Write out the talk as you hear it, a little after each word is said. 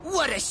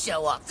a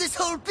show-off. This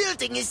whole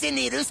building is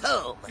Eniru's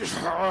home.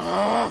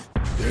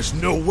 There's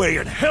no way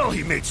in hell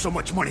he made so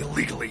much money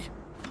legally.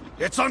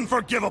 It's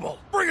unforgivable.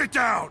 Bring it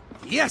down.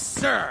 Yes,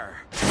 sir.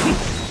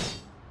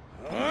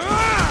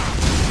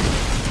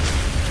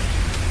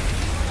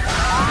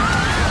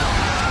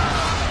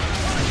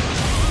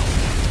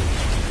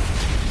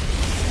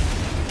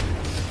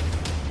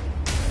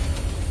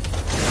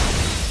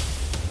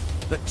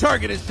 The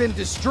target has been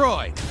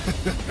destroyed.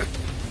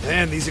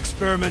 Man, these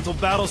experimental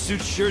battle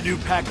suits sure do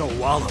pack a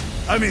wallop.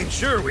 I mean,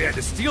 sure, we had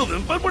to steal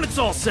them, but when it's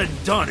all said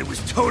and done, it was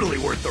totally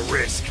worth the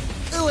risk.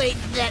 Oh, wait,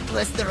 that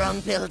was the wrong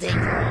building.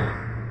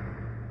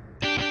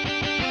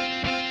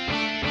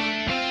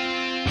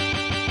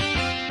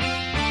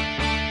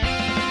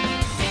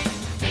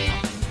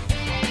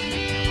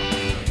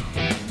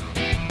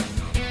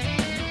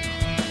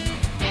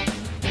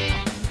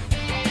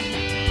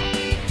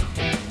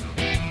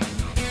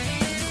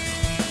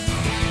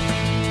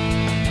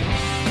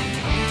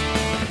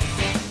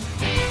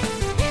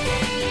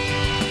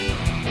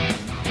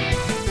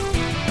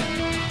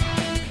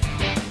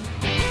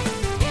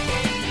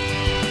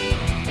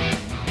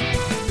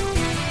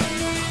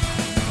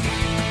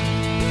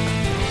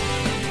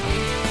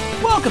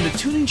 Welcome to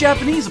Tuning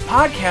Japanese, a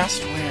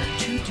podcast where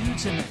two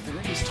dudes in their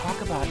 30s talk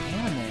about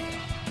anime.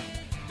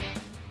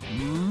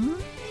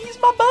 He's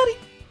my buddy.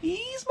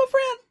 He's my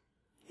friend.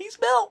 He's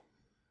Bill.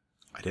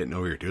 I didn't know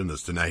we were doing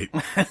this tonight.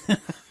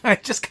 I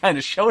just kind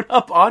of showed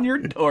up on your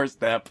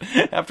doorstep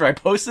after I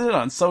posted it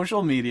on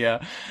social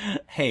media.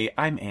 Hey,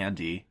 I'm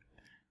Andy.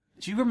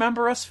 Do you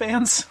remember us,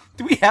 fans?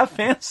 Do we have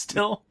fans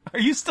still? Are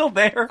you still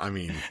there? I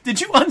mean,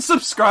 did you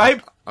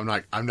unsubscribe? I'm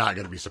not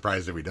going to be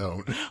surprised if we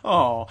don't.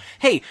 Oh,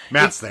 hey.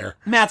 Matt's there.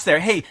 Matt's there.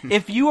 Hey,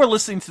 if you are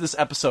listening to this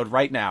episode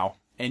right now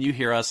and you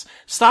hear us,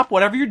 stop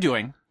whatever you're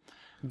doing.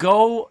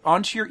 Go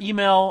onto your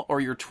email or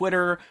your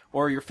Twitter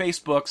or your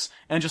Facebooks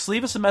and just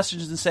leave us a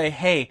message and say,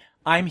 hey,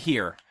 I'm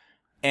here.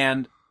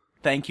 And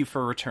thank you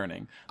for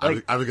returning. I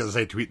was going to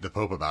say tweet the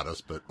Pope about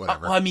us, but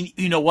whatever. I mean,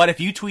 you know what? If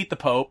you tweet the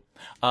Pope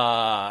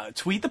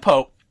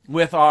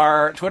with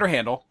our Twitter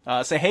handle,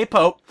 say, hey,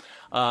 Pope.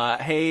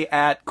 Hey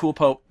at Cool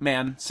Pope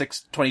Man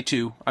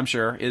 622, I'm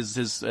sure is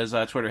his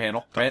Twitter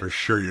handle, right? For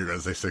sure you're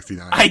gonna say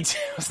 69. I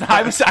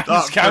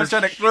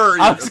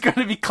was going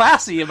to be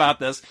classy about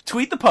this.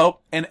 Tweet the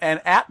Pope and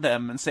at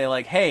them and say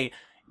like, hey,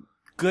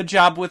 good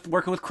job with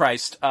working with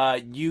Christ.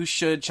 You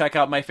should check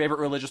out my favorite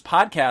religious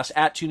podcast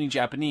at Tuning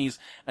Japanese,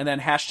 and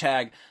then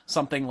hashtag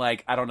something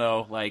like, I don't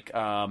know, like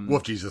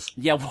Wolf Jesus.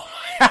 Yeah,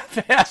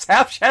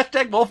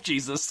 hashtag Wolf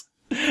Jesus.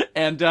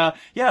 And,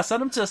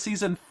 send them to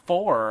season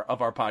 4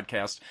 of our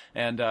podcast.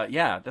 And,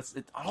 that's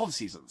it, all the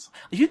seasons.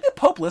 You think the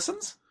Pope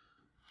listens?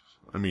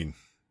 I mean,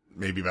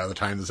 maybe by the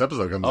time this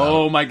episode comes out.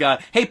 Oh my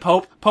god. Hey,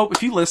 Pope,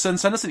 if you listen,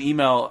 send us an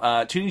email,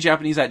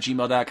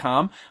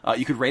 tuningjapanese@gmail.com.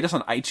 You could rate us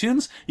on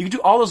iTunes. You can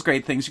do all those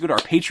great things. You go to our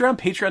Patreon,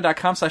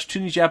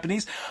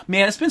 patreon.com/tuningjapanese.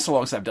 Man, it's been so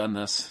long since I've done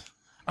this.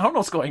 I don't know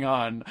what's going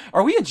on.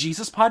 Are we a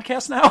Jesus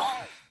podcast now?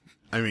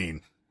 I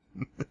mean...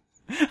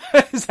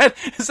 Is that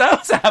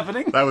what's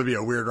happening? That would be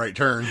a weird right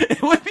turn. It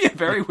would be a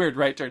very weird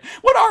right turn.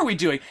 What are we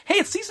doing? Hey,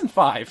 it's season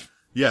 5.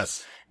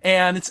 Yes.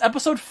 And it's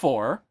episode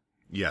 4.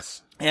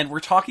 Yes. And we're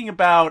talking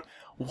about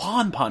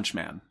One Punch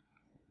Man.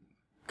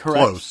 Correct?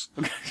 Close.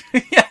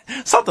 Yeah,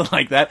 something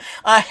like that.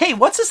 Hey,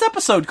 what's this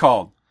episode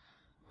called?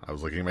 I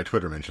was looking at my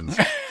Twitter mentions.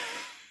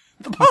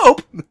 The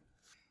Pope?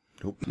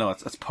 Nope. No,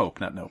 that's Pope,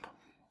 not Nope.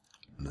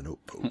 The Nope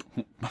Pope.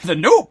 The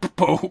Nope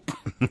Pope.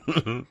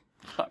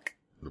 Fuck.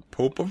 The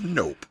Pope of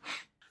Nope.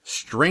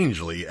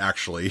 Strangely,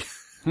 actually.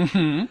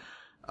 Mm-hmm.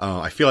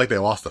 I feel like they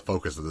lost the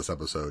focus of this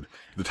episode.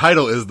 The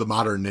title is The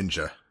Modern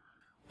Ninja.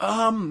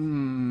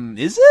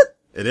 Is it?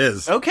 It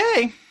is.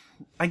 Okay.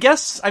 I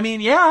guess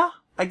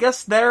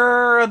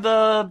they're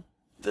the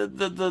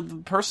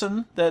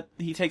person that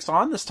he takes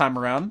on this time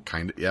around.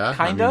 Kinda, yeah.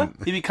 Kinda. I mean,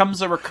 he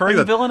becomes a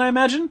recurring villain, I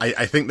imagine.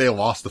 I think they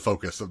lost the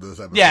focus of this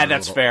episode. Yeah,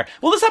 that's fair.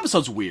 Well, this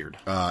episode's weird.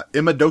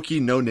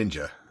 Imadoki no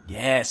Ninja.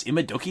 Yes,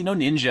 Imadoki no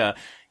Ninja.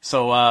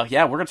 So, we're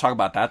going to talk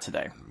about that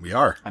today. We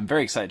are. I'm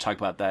very excited to talk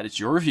about that. It's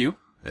your review.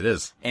 It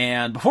is.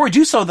 And before we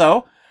do so,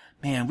 though,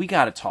 man, we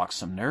got to talk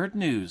some nerd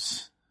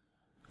news.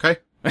 Okay.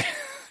 Hey,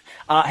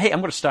 I'm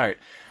going to start.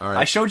 All right.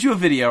 I showed you a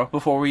video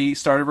before we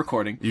started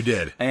recording. You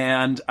did.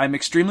 And I'm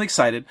extremely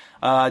excited.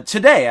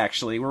 Today,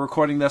 actually, we're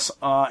recording this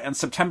on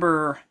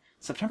September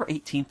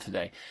 18th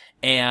today.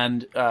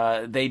 And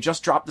they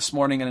just dropped this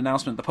morning an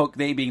announcement,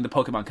 they being the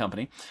Pokemon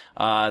Company.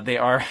 They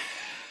are...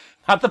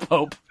 Not the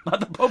Pope. Not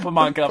the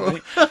Pokemon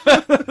Company.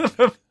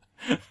 The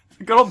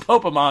good old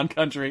Pokemon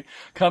country.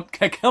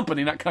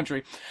 Company, not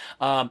country.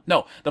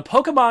 No, the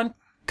Pokemon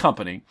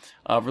Company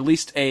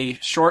released a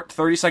short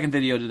 30-second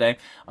video today,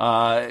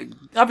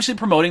 obviously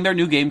promoting their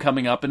new game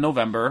coming up in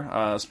November,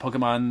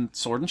 Pokemon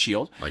Sword and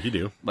Shield. Like you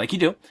do. Like you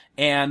do.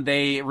 And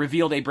they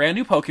revealed a brand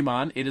new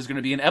Pokemon. It is going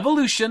to be an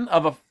evolution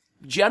of a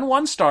Gen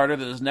 1 starter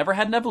that has never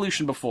had an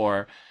evolution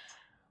before.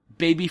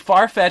 Baby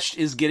Farfetch'd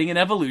is getting an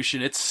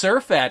evolution. It's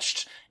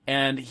Sirfetch'd.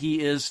 And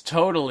he is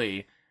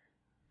totally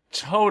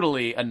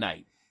a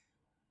knight.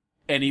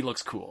 And he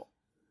looks cool.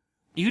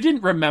 You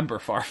didn't remember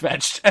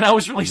Farfetch'd, and I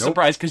was really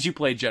surprised because you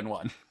played Gen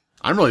 1.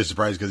 I'm really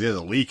surprised because he has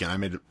a leak,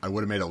 and I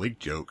would have made a leak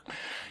joke.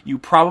 You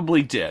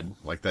probably did.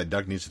 Like that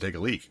duck needs to take a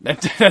leak.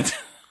 That's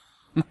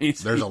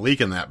There's a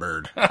leak in that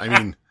bird. I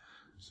mean,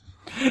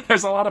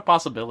 there's a lot of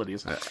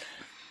possibilities.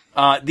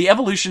 The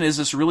evolution is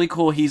this really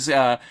cool. He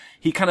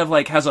kind of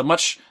like has a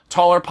much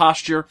taller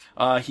posture.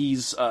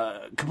 He's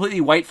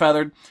completely white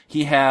feathered.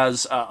 He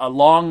has a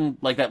long,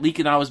 like that leak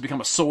now has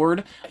become a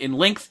sword in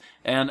length,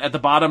 and at the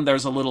bottom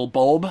there's a little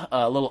bulb,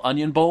 a little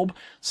onion bulb.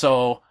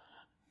 So,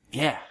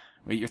 yeah,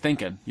 what you're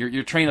thinking,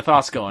 your train of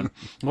thoughts going.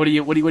 What are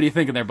you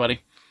thinking there,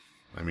 buddy?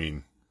 I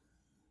mean,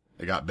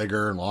 it got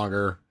bigger and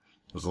longer.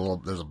 There's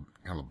a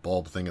kind of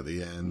bulb thing at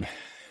the end.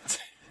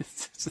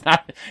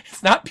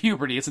 It's not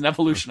puberty. It's an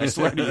evolution. I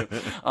swear to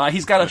you.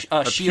 He's got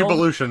a shield.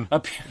 Pubelution.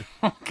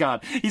 Oh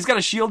God. He's got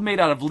a shield made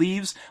out of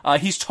leaves.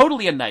 He's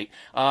totally a knight.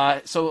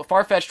 So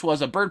Farfetch'd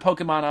was a bird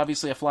Pokemon,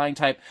 obviously a flying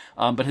type.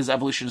 But his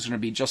evolution is going to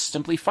be just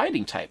simply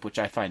fighting type, which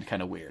I find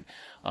kind of weird.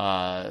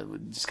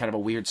 Just kind of a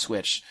weird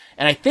switch.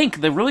 And I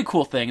think the really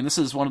cool thing, and this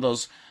is one of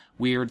those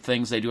weird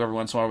things they do every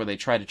once in a while where they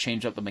try to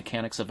change up the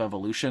mechanics of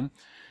evolution.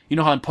 You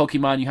know how in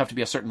Pokemon you have to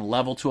be a certain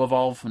level to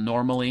evolve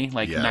normally,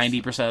 like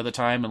 90% of the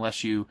time,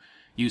 unless you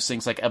use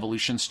things like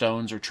evolution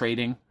stones or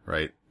trading.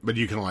 Right. But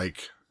you can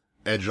like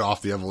edge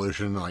off the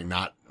evolution, like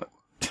not,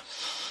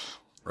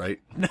 right?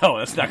 No,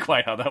 that's not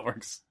quite how that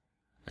works.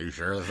 Are you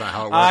sure that's not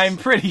how it works? I'm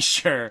pretty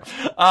sure.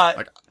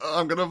 Like,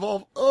 I'm gonna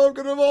evolve.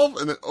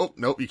 And then, oh,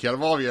 nope, you can't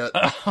evolve yet.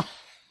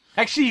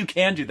 Actually, you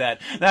can do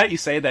that. Now that you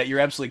say that, you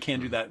absolutely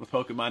can do that with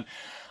Pokemon.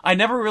 I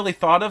never really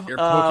thought of... Your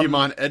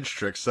Pokemon Edge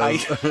Trick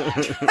says...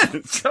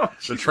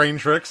 the train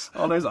tricks.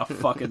 Oh, there's a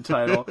fucking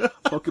title.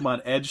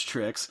 Pokemon Edge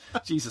Tricks.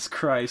 Jesus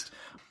Christ.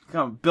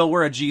 Come on, Bill,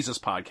 we're a Jesus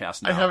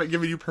podcast now. I haven't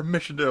given you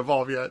permission to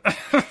evolve yet.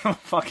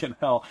 Fucking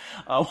hell.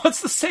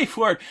 What's the safe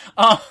word?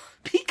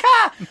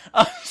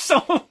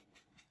 Pika!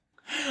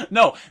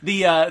 No,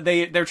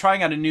 they're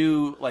trying out a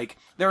new, like,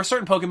 there are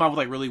certain Pokemon with,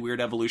 like, really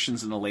weird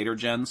evolutions in the later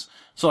gens.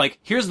 So, like,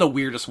 here's the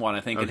weirdest one,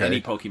 I think, in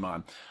any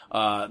Pokemon.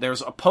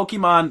 There's a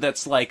Pokemon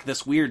that's, like,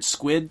 this weird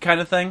squid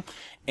kind of thing,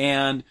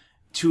 and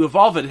to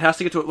evolve it,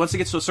 once it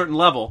gets to a certain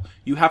level,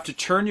 you have to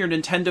turn your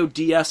Nintendo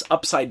DS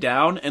upside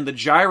down, and the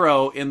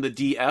gyro in the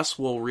DS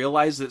will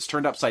realize that it's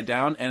turned upside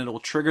down, and it'll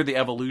trigger the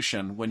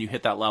evolution when you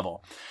hit that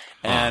level.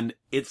 And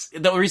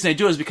the only reason they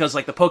do it is because,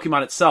 like, the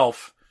Pokemon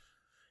itself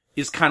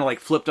is kind of like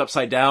flipped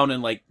upside down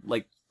and like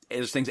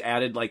there's things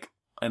added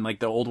and like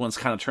the old one's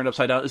kind of turned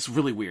upside down. It's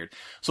really weird.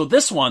 So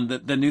this one,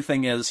 the new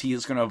thing is he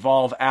is going to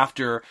evolve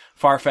after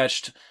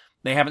Farfetch'd.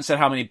 They haven't said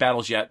how many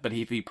battles yet, but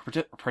if he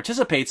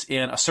participates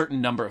in a certain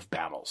number of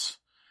battles,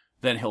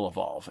 then he'll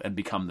evolve and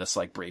become this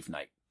like brave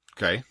knight.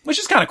 Okay. Which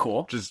is kind of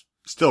cool. Which is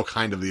still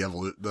kind of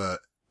the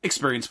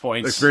experience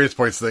points. Experience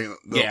points thing.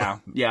 Yeah.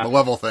 The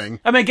level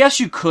thing. I mean, I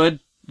guess you could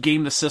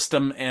game the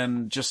system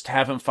and just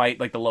have him fight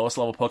like the lowest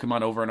level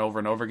Pokemon over and over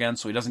and over again,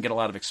 so he doesn't get a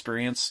lot of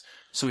experience,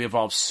 so he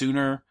evolves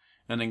sooner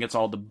and then gets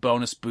all the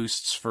bonus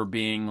boosts for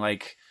being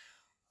like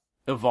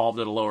evolved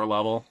at a lower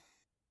level.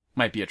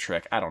 Might be a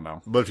trick. I don't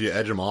know. But if you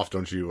edge him off,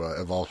 don't you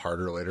evolve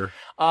harder later?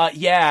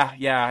 Yeah,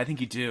 I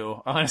think you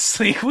do.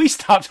 Honestly, we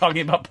stopped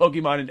talking about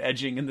Pokemon and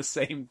edging in the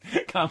same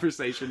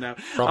conversation now.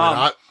 Probably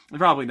not.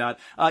 Probably not.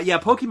 Yeah,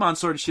 Pokemon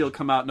Sword and Shield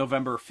come out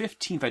November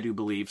 15th, I do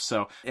believe.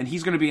 So, and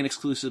he's going to be an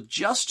exclusive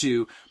just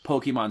to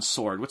Pokemon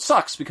Sword, which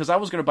sucks because I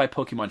was going to buy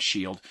Pokemon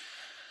Shield.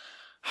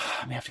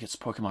 I may have to get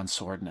Pokemon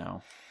Sword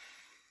now.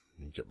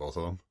 You get both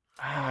of them.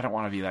 I don't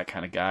want to be that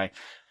kind of guy.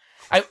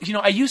 I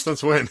used to.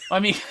 Since when? I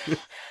mean.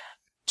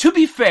 To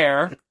be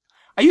fair,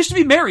 I used to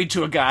be married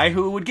to a guy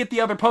who would get the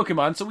other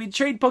Pokemon, so we'd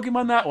trade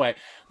Pokemon that way.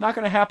 Not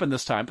going to happen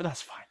this time, but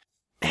that's fine.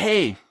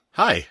 Hey.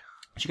 Hi.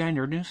 Did you got any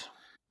nerd news?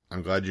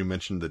 I'm glad you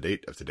mentioned the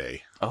date of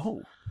today.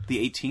 Oh,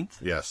 the 18th?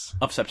 Yes.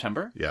 Of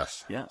September?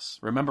 Yes. Yes.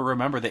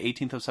 Remember the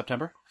 18th of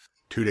September?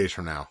 2 days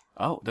from now.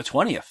 Oh, the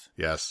 20th.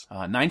 Yes.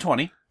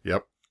 9/20.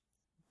 Yep.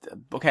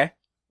 Okay.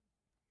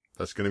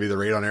 That's going to be the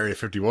raid on Area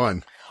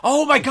 51.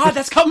 Oh my God,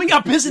 that's coming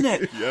up, isn't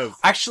it? Yes.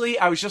 Actually,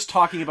 I was just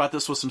talking about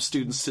this with some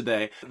students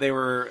today. They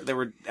were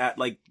at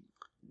like,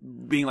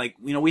 being like,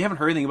 we haven't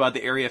heard anything about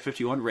the Area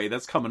 51 raid.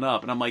 That's coming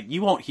up. And I'm like,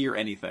 you won't hear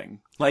anything.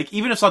 Like,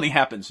 even if something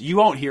happens, you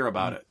won't hear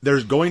about it.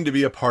 There's going to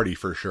be a party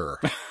for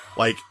sure.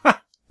 Like,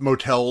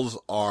 motels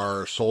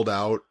are sold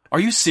out. Are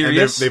you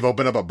serious? And they've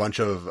opened up a bunch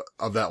of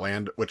that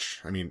land, which,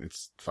 I mean,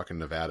 it's fucking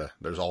Nevada.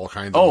 There's all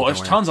kinds of Oh,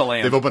 there's tons of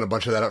land. They've opened a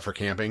bunch of that up for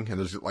camping, and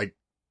there's like,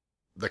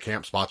 the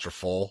camp spots are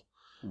full.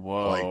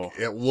 Whoa. Like,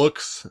 it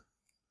looks,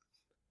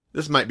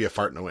 this might be a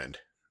fart in the wind.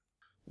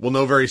 We'll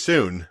know very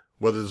soon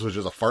whether this was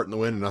just a fart in the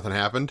wind and nothing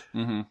happened.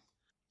 Mm-hmm.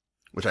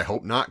 Which I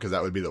hope not, because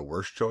that would be the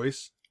worst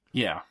choice.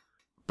 Yeah.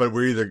 But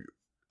if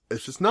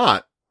it's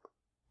not,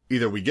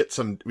 either we get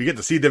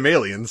to see them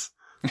aliens.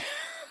 I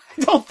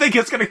don't think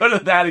it's going to go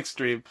to that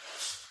extreme.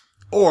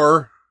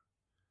 Or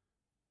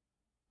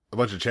a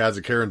bunch of Chads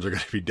and Karens are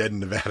going to be dead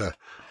in Nevada.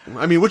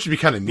 I mean, which would be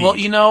kind of neat.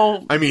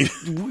 Well, I mean,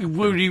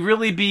 would he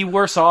really be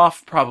worse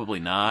off?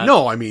 Probably not.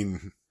 No, I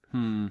mean,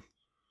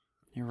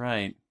 You're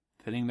right.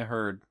 Fitting the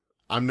herd.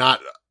 I'm not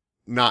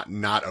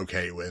not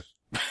okay with,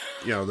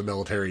 the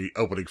military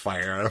opening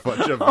fire on a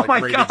bunch of Oh my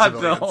raiding God,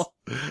 civilians.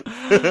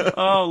 Bill.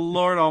 Oh,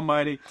 Lord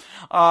almighty.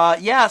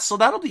 Yeah, so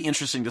that'll be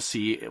interesting to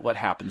see what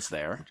happens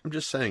there. I'm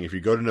just saying, if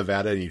you go to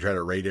Nevada and you try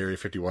to raid Area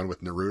 51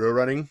 with Naruto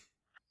running,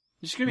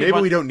 There's gonna be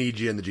maybe we don't need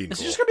you in the gene Is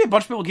pool. there just going to be a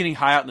bunch of people getting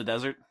high out in the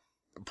desert?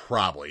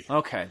 Probably.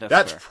 Okay,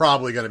 That's fair.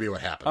 probably going to be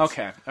what happens.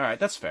 Okay, all right,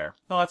 that's fair.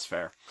 No, that's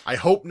fair. I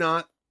hope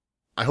not.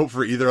 I hope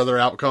for either other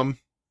outcome,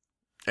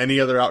 any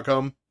other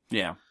outcome,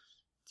 Yeah.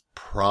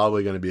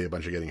 probably going to be a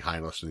bunch of getting high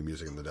and listening to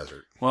music in the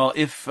desert. Well,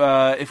 if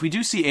we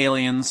do see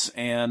aliens,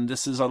 and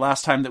this is our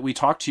last time that we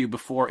talk to you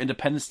before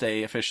Independence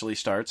Day officially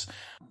starts,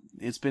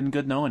 it's been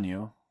good knowing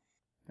you.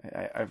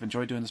 I've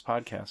enjoyed doing this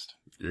podcast.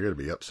 You're going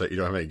to be upset you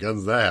don't have any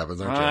guns when that happens,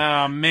 aren't you?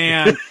 Oh,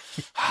 man.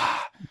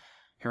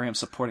 Here I am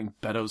supporting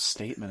Beto's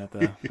statement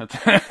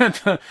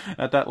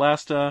at that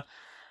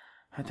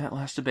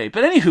last debate.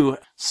 But anywho,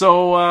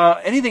 so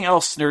anything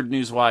else nerd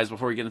news wise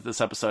before we get into this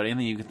episode?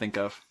 Anything you can think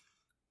of?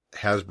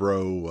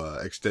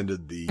 Hasbro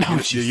extended the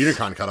Jesus.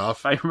 Unicron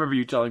cutoff. I remember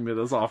you telling me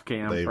this off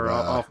cam They've, or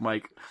off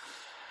mic.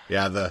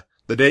 Yeah, the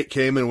date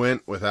came and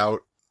went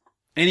without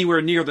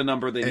Anywhere near the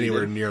number they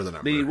anywhere needed. near the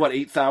number. They need what,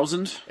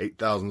 8,000?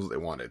 8,000 is what they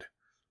wanted.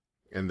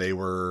 And they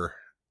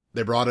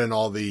brought in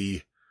all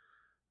the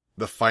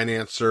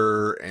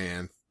financer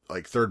and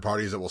like third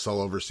parties that will sell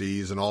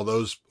overseas and all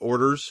those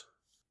orders.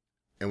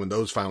 And when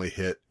those finally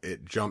hit,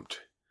 it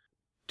jumped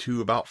to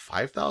about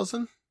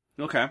 5,000.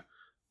 Okay.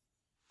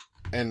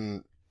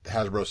 And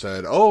Hasbro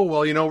said, "Oh,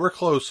 well, we're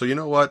close. So you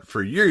know what?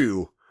 For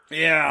you,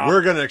 Yeah.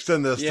 we're going to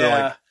extend this to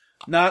like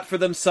Not for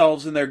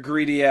themselves and their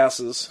greedy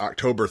asses.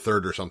 October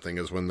 3rd or something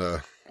is when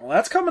Well,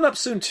 that's coming up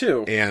soon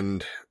too.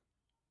 and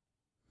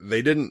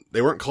they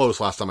weren't close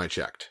last time I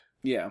checked.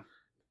 Yeah.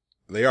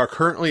 They are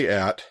currently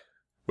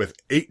with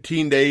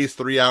 18 days,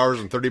 3 hours,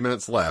 and 30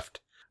 minutes left,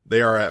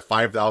 they are at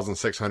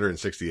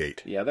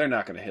 5,668. Yeah, they're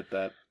not going to hit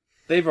that.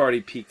 They've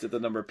already peaked at the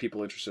number of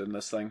people interested in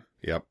this thing.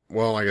 Yep.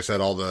 Well, like I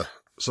said, all the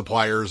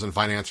suppliers and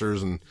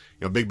financiers and,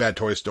 Big Bad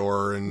Toy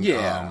Store and,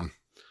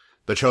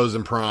 the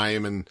Chosen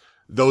Prime and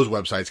those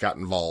websites got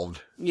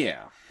involved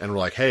Yeah. and were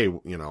like, hey,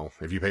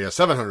 if you pay us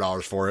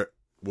 $700 for it,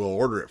 we'll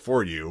order it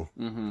for you.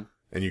 Mm-hmm.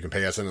 And you can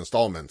pay us in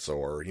installments,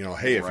 or,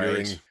 hey, if you're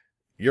Right. in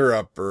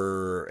Europe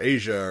or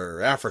Asia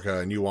or Africa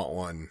and you want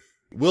one,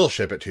 we'll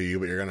ship it to you,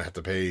 but you're going to have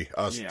to pay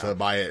us to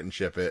buy it and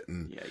ship it.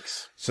 And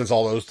Yikes. since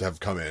all those have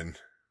come in,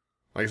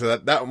 like I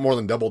said, that more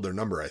than doubled their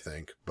number, I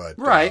think. But,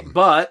 Right,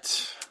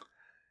 but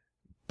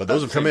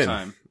those have come in.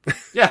 Time.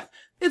 Yeah,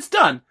 it's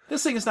done.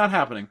 This thing is not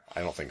happening.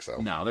 I don't think so.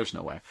 No, there's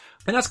no way.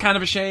 And that's kind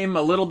of a shame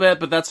a little bit,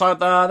 but that's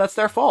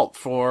their fault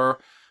for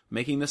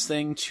making this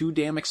thing too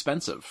damn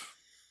expensive.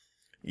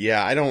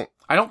 Yeah, I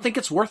don't think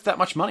it's worth that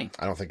much money.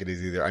 think it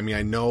is either. I mean,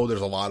 I know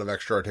there's a lot of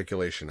extra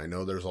articulation. I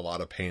know there's a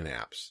lot of paint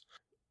apps,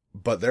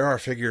 but there are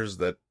figures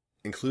that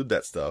include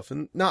that stuff,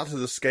 and not to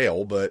the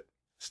scale, but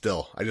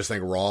still, I just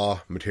think raw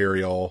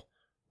material,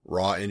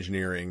 raw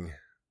engineering,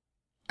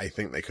 I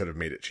think they could have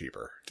made it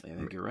cheaper. I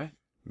think you're right.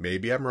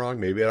 Maybe I'm wrong.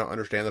 Maybe I don't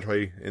understand the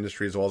toy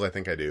industry as well as I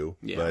think I do.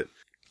 Yeah. But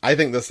I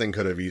think this thing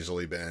could have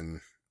easily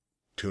been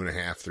 $250,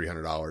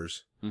 $300.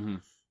 Mm-hmm.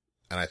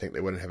 And I think they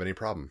wouldn't have any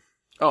problem.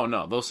 Oh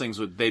no, those things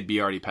they'd be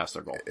already past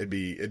their goal. It'd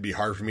be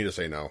hard for me to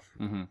say no.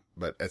 Mm-hmm.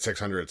 But at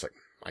 600, it's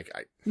like,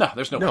 No,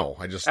 there's no way. no,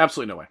 I just,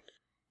 Absolutely no way.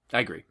 I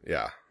agree.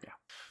 yeah.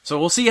 So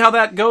we'll see how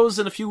that goes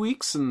in a few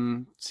weeks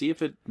and see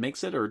if it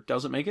makes it or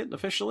doesn't make it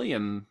officially.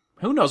 And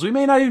who knows? We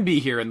may not even be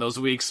here in those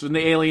weeks when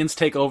the aliens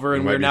take over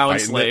and We might we're be now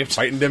fighting enslaved.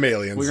 Fighting them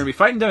aliens. We're going to be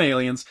fighting them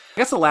aliens. I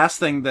guess the last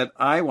thing that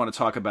I want to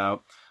talk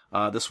about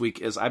this week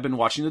is I've been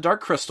watching The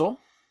Dark Crystal.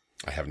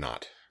 I have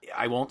not.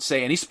 I won't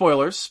say any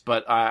spoilers,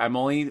 but I'm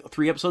only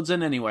 3 episodes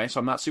in anyway, so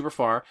I'm not super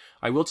far.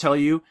 I will tell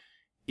you,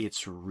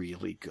 it's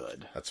really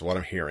good. That's what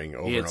I'm hearing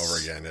over and over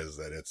again, is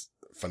that it's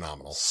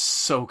phenomenal.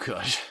 So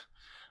good.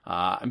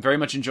 I'm very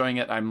much enjoying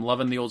it. I'm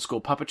loving the old school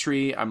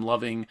puppetry. I'm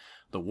loving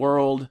the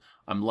world.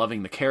 I'm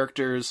loving the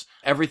characters.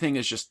 Everything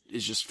is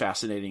just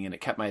fascinating, and it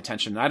kept my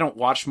attention. I don't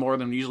watch more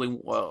than usually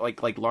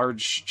like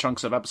large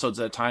chunks of episodes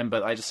at a time,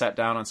 but I just sat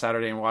down on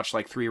Saturday and watched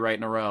like 3 right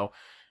in a row,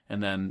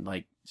 and then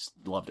just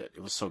loved it.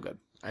 It was so good.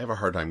 I have a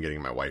hard time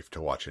getting my wife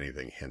to watch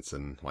anything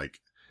Henson.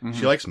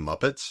 She likes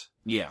Muppets,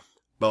 Yeah.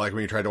 but like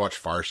when you tried to watch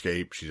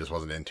Farscape, she just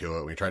wasn't into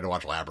it. When you tried to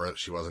watch Labyrinth,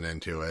 she wasn't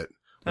into it. We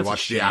That's a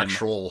watched the shame.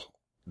 actual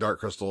Dark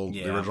Crystal,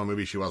 Yeah. the original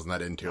movie, she wasn't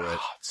that into it.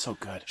 Oh, it's so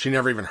good. She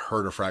never even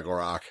heard of Fraggle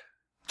Rock.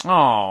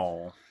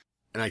 Oh.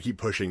 And I keep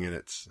pushing, and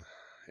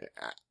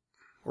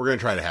we're going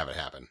to try to have it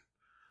happen.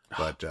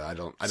 But I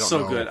don't So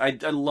know. good.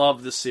 I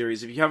love this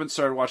series. If you haven't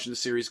started watching the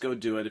series, go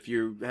do it. If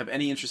you have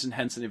any interest in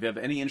Henson, if you have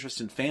any interest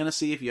in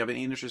fantasy, if you have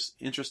any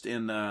interest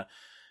in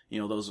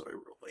those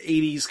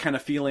 80s kind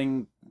of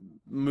feeling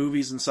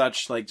movies and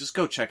such, just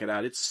go check it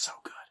out. It's so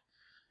good.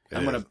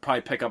 I'm going to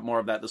probably pick up more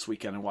of that this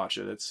weekend and watch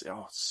it. It's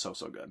so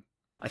good.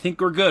 I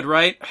think we're good,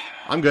 right?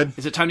 I'm good.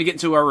 Is it time to get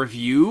into our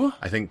review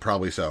I think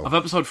probably so. of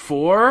episode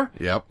 4?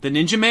 Yep. The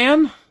Ninja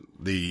Man?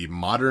 The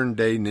modern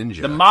day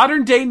ninja. The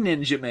modern day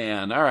Ninja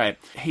Man. All right.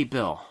 Hey,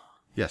 Bill.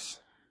 Yes.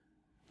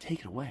 Take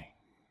it away.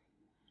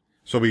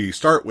 So we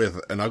start with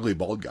an ugly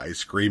bald guy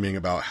screaming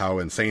about how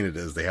insane it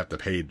is they have to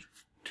pay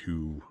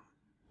to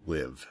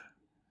live.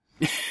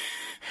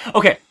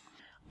 Okay.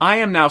 I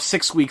am now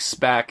 6 weeks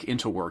back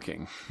into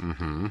working.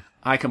 Mm-hmm.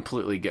 I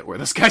completely get where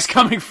this guy's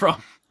coming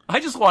from. I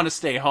just want to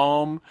stay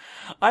home.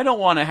 I don't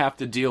want to have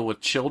to deal with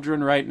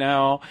children right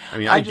now. I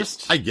mean, I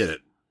get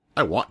it.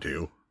 I want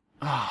to.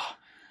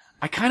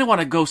 I kind of want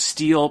to go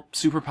steal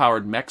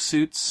superpowered mech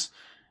suits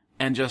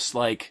and just,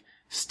 like,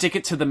 stick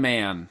it to the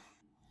man.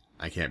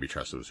 I can't be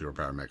trusted with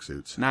superpowered mech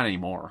suits. Not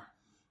anymore.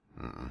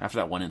 After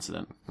that one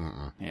incident.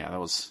 Yeah, that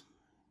was...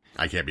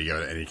 I can't be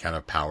given any kind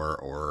of power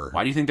or...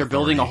 Why do you think they're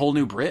building a whole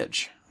new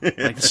bridge?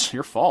 Like, it's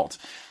your fault.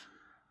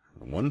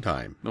 One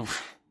time.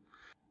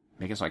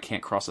 Make it so I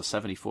can't cross a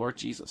 74?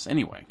 Jesus.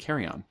 Anyway,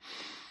 carry on.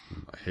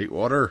 I hate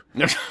water.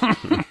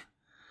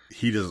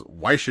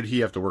 Why should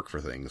he have to work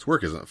for things?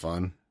 Work isn't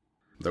fun.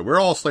 That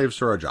we're all slaves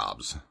to our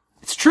jobs.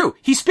 It's true.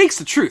 He speaks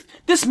the truth.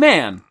 This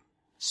man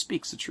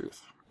speaks the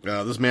truth.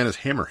 This man is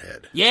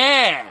Hammerhead.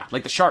 Yeah!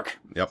 Like the shark.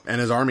 Yep.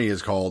 And his army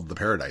is called the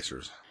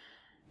Paradisers.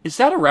 Is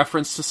that a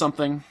reference to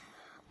something?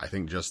 I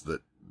think just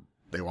that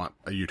they want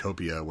a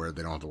utopia where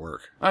they don't have to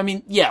work. I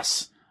mean,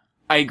 yes.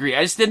 I agree.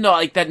 I just didn't know,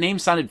 like, that name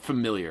sounded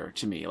familiar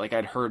to me. Like,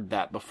 I'd heard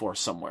that before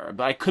somewhere.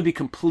 But I could be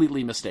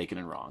completely mistaken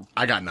and wrong.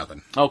 I got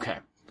nothing. Okay.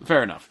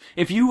 Fair enough.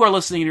 If you are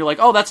listening and you're like,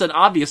 oh, that's an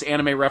obvious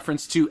anime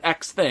reference to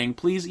X thing,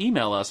 please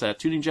email us at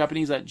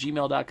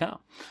tuningjapanese@gmail.com.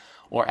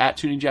 Or at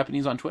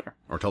tuningjapanese on Twitter.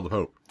 Or tell the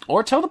Pope.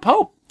 Or tell the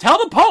Pope. Tell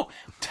the Pope!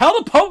 Tell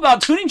the Pope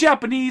about Tuning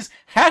Japanese,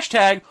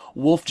 hashtag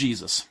Wolf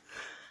Jesus.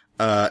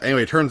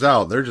 Anyway, it turns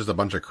out they're just a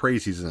bunch of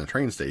crazies in a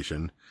train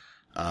station.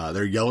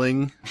 They're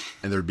yelling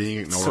and they're being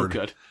ignored. So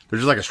good. They're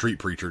just like a street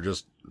preacher,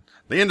 just,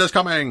 the end is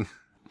coming.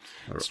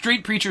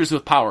 Street preachers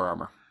with power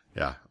armor.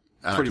 Yeah.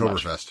 At Pretty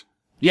much. Oktoberfest.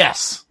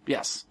 Yes.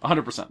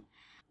 100%.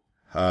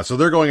 So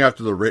they're going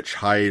after the rich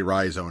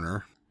high-rise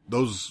owner.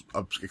 Those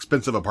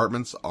expensive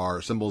apartments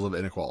are symbols of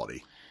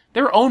inequality.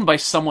 They were owned by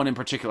someone in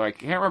particular. I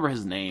can't remember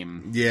his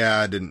name. Yeah,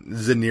 I didn't.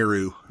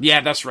 Zeniru. Yeah,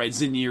 that's right.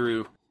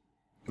 Zeniru.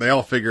 They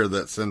all figure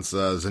that since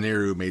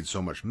Zeniru made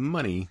so much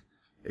money,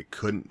 it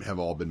couldn't have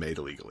all been made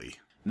illegally.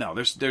 No,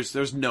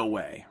 there's no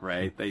way,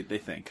 right? They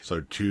think. So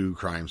 2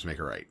 crimes make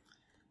a right.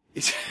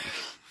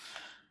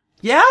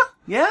 Yeah,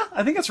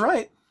 I think that's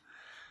right.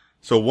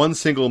 So one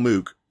single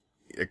mook,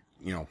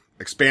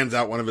 expands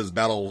out one of his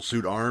battle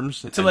suit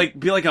arms To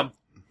be like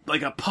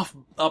a puff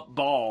up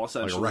ball,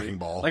 essentially. Like a wrecking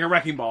ball. Like a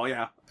wrecking ball,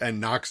 yeah. and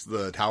knocks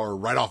the tower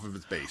right off of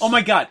its base. Oh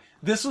my god,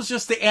 this was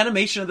just, the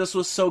animation of this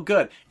was so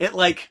good. It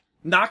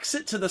knocks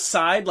it to the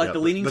side, like Yeah, the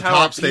leaning the tower.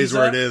 top stays Pisa.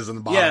 where it is, and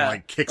the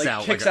bottom kicks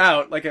out. Kicks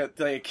out like a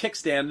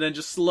kickstand, and then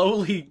just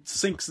slowly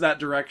sinks that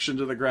direction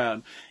to the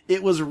ground.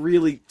 It was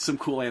really some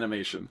cool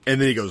animation. And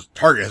then he goes,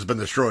 "Target has been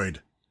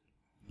destroyed."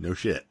 No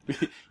shit.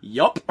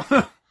 Yup.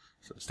 So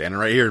standing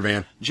right here,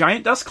 man.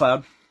 Giant dust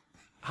cloud.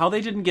 How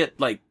they didn't get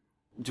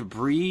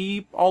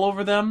debris all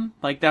over them,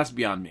 that's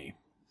beyond me.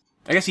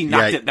 I guess he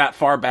knocked it that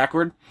far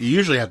backward. You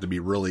usually have to be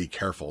really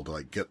careful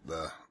to get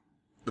the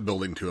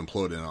building to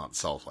implode in on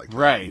itself like that.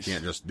 Right. You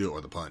can't just do it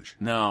with a punch.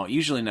 No,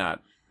 usually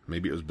not.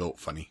 Maybe it was built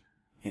funny.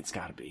 It's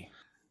gotta be.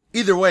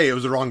 Either way, it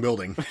was the wrong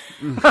building.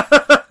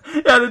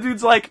 Yeah, the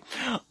dude's like,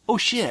 oh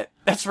shit,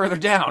 that's further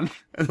down.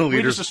 And the We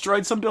leader's just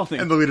destroyed some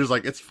building. and the leader's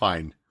like, "It's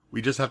fine.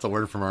 We just have to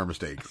learn from our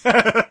mistakes."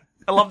 I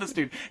love this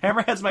dude.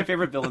 Hammerhead's my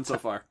favorite villain so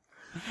far.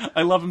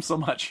 I love him so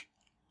much.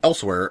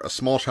 Elsewhere, a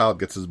small child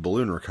gets his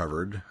balloon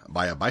recovered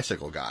by a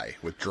bicycle guy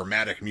with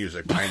dramatic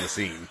music behind the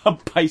scene. A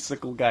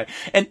bicycle guy.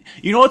 And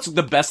you know what's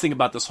the best thing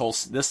about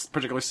this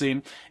particular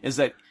scene is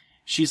that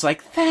she's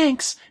like,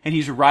 thanks, and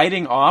he's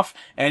riding off,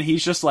 and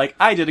he's just like,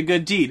 I did a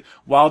good deed,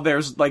 while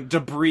there's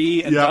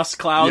debris and dust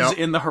clouds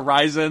in the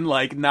horizon,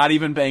 not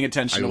even paying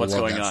attention to what's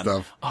going on.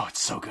 Stuff. Oh,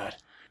 it's so good.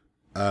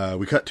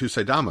 We cut to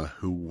Saitama,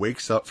 who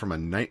wakes up from a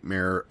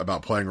nightmare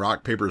about playing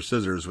rock, paper,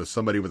 scissors with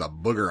somebody with a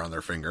booger on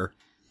their finger.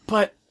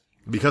 But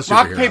Because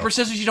rock, superhero. paper,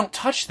 scissors, you don't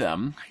touch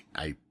them.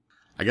 I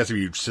guess if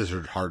you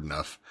scissored hard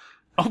enough.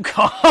 Oh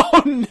god,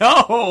 oh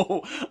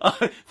no!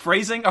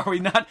 Phrasing? Are we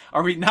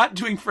not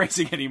doing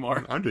phrasing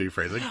anymore? I'm doing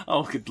phrasing.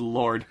 Oh, good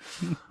lord.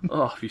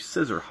 Oh, if you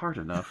scissor hard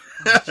enough.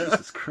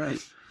 Jesus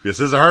Christ. If you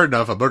scissor hard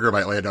enough, a booger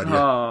might land on you.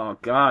 Oh,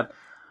 God.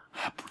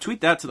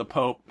 Tweet that to the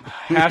Pope.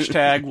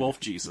 Hashtag Wolf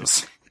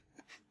Jesus.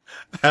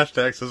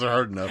 Hashtag scissor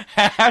hard enough.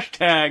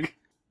 Hashtag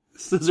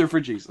Scissor for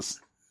Jesus.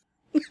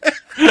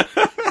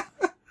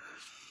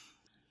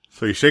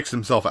 So he shakes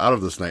himself out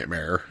of this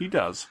nightmare He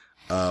does.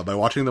 by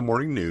watching the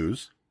morning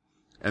news,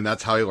 and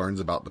that's how he learns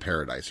about the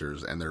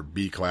Paradisers and their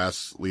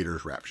B-class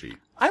leaders rap sheet.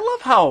 I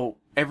love how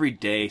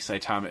everyday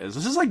Saitama is.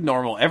 This is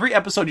normal. Every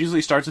episode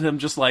usually starts with him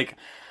just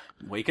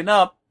waking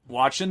up,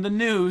 watching the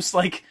news.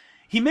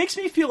 He makes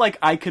me feel like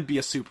I could be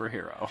a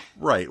superhero.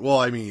 Right. Well,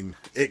 I mean,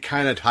 it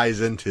kind of ties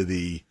into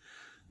the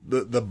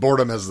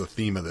boredom as the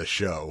theme of the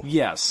show.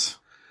 Yes.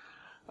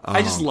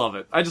 I just love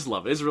it.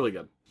 It's really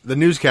good. The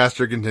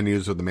newscaster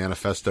continues with the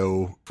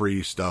manifesto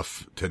free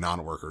stuff to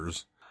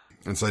non-workers.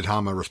 And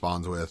Saitama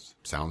responds with,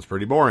 sounds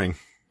pretty boring.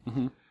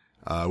 Mm-hmm.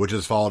 which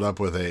is followed up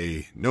with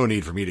a no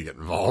need for me to get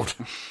involved.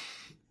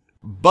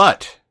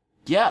 But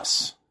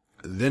Yes.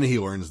 then he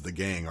learns the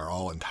gang are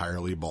all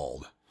entirely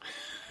bald.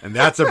 And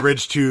that's a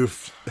bridge too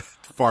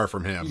far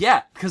from him.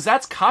 Yeah, because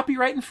that's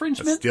copyright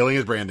infringement. That's stealing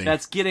his branding.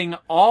 That's getting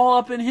all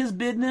up in his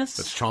business.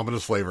 That's chomping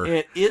his flavor.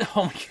 It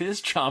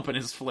is chomping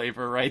his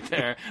flavor right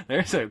there.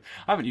 I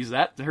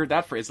haven't heard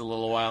that phrase in a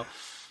little while.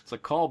 It's a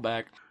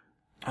callback.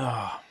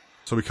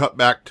 So we cut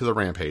back to the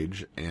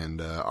rampage,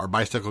 and our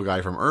bicycle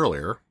guy from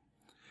earlier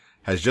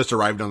has just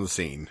arrived on the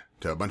scene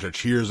to a bunch of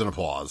cheers and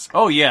applause.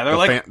 Oh yeah,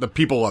 The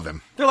people love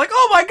him. they're like,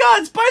 oh my god,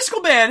 it's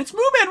Bicycle Man, it's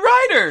Moomin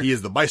Rider. He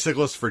is the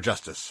bicyclist for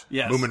justice.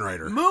 Yes. Moomin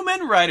Rider.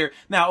 Moomin Rider.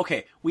 Now,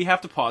 okay, we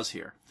have to pause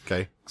here.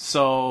 Okay.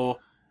 So,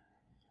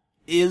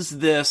 is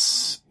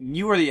this,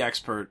 you are the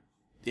expert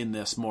in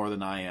this more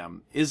than I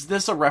am, is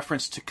this a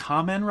reference to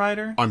Kamen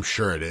Rider? I'm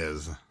sure it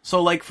is.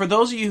 So, like, for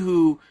those of you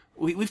who,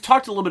 we've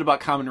talked a little bit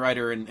about Kamen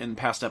Rider in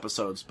past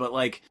episodes, but,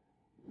 like,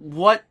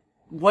 what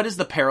is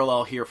the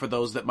parallel here for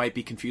those that might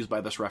be confused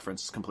by this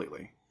reference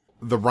completely?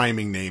 The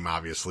rhyming name,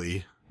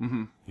 obviously.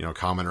 Mm-hmm. You know,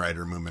 Kamen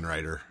Rider, Moomin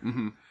Rider.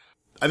 Mm-hmm.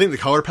 I think the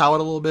color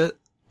palette a little bit.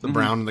 The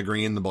brown and the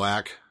green, the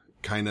black,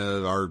 kind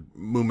of are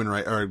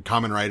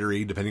Kamen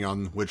Rider-y, depending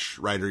on which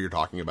rider you're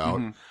talking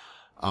about.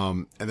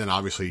 And then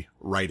obviously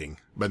riding.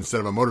 But instead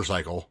of a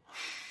motorcycle,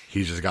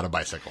 he's just got a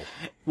bicycle.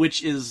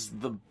 Which is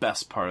the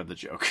best part of the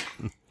joke.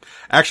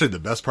 Actually, the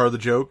best part of the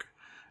joke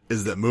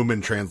is that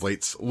Moomin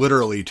translates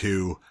literally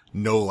to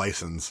no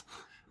license.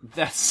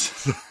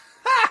 That's...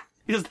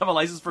 He doesn't have a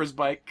license for his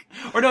bike.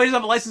 Or no, he doesn't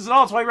have a license at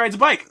all, that's why he rides a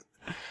bike.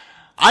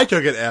 I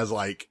took it as,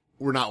 like,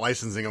 we're not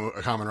licensing a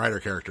Kamen Rider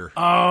character.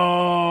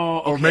 Oh,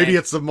 okay. Or maybe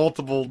it's a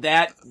multiple...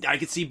 That, I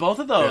could see both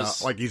of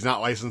those. Yeah, like he's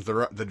not licensed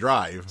to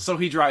drive. So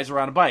he drives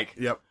around a bike.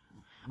 Yep.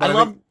 I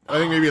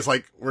think maybe it's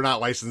like, we're not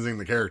licensing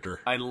the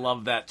character. I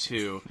love that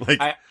too.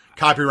 Like,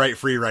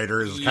 copyright-free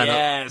writer is kind of...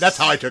 Yes. That's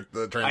how I took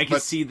the trend. I can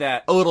see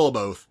that. A little of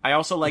both. I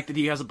also like that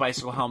he has a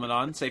bicycle helmet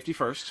on, safety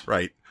first.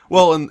 Right.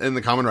 Well, and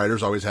the Kamen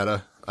Riders always had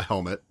a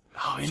helmet.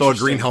 Oh, so a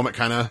green helmet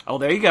kind of... Oh,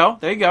 there you go.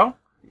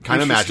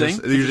 Kind of matches.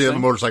 They usually have a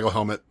Interesting. motorcycle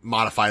helmet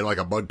modified like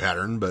a bug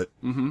pattern, but...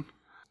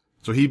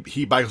 So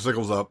he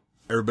bicycles up,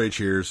 everybody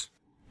cheers,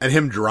 and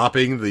him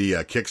dropping the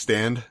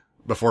kickstand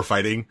before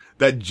fighting,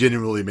 that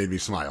genuinely made me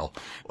smile.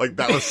 Like,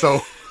 that was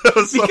so...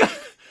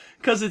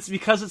 Because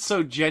it's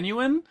so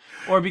genuine,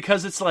 or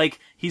because it's like,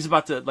 he's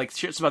about to, like,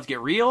 shit's about to get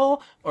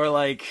real, or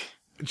like...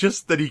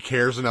 Just that he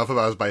cares enough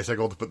about his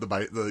bicycle to put the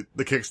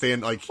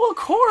kickstand, like... Well, of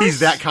course.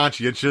 He's that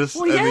conscientious.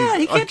 Well, yeah,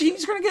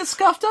 he's gonna get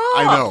scuffed up.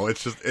 I know,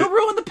 it's just... He'll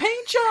ruin the paint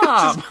It's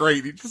job. just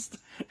great.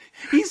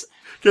 He's...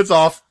 Gets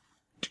off.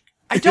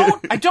 I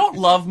don't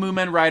love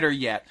Moomin Rider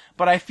yet,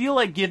 but I feel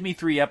like give me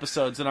 3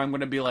 episodes and I'm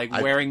gonna be like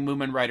wearing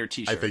Moomin Rider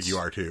t-shirts. I think you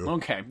are too.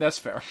 Okay, that's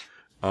fair.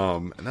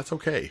 And that's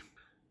okay.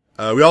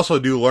 We also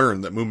do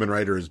learn that Moomin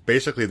Rider is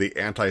basically the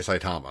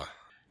anti-Saitama.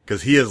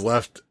 Because he is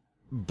left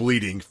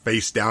bleeding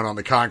face down on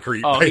the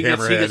concrete by he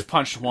Hammerhead. gets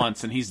punched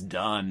once and he's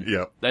done.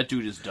 Yep. That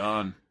dude is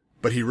done.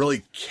 But he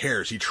really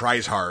cares. He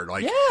tries hard.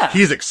 Like, Yeah.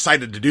 he's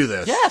excited to do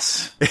this.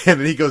 Yes. And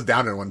then he goes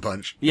down in one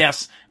punch.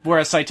 Yes.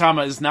 Whereas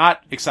Saitama is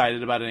not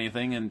excited about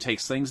anything and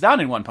takes things down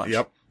in one punch.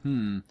 Yep.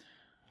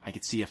 I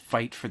could see a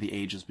fight for the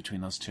ages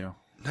between those two.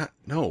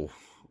 No.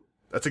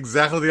 That's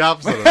exactly the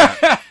opposite of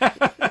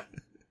that.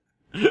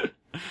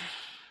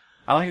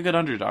 I like a good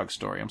underdog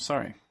story. I'm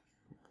sorry.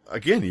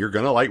 Again, you're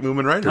gonna like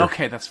Moomin Rider.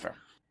 Okay, that's fair.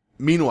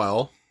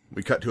 Meanwhile,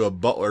 we cut to a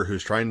butler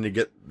who's trying to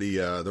get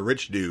the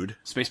rich dude.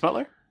 Space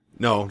Butler?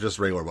 No, just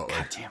regular butler.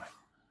 God damn it.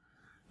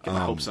 Get my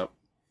hopes up.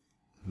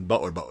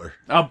 Butler.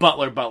 Oh,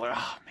 Butler.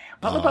 Oh, man.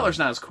 Butler's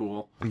not as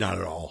cool. Not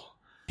at all.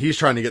 He's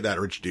trying to get that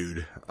rich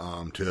dude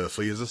to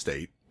flee his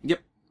estate.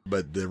 Yep.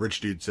 But the rich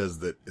dude says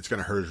that it's going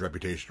to hurt his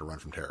reputation to run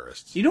from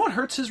terrorists. You know what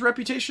hurts his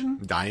reputation?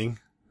 Dying?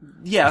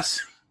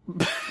 Yes.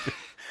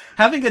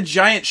 Having a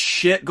giant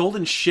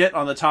golden shit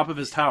on the top of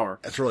his tower.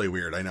 That's really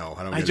weird, I know.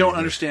 I don't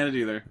understand it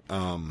either.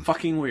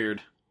 Fucking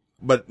weird.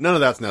 But none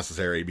of that's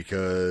necessary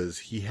because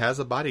he has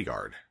a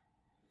bodyguard.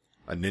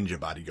 A ninja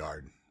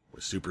bodyguard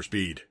with super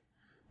speed.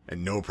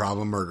 And no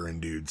problem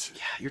murdering dudes.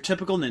 Yeah, your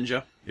typical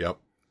ninja. Yep.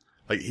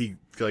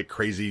 Like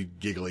crazy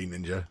giggly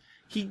ninja.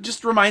 He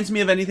just reminds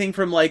me of anything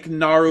from like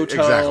Naruto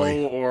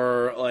Exactly.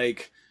 or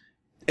like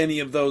any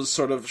of those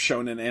sort of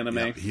shonen anime.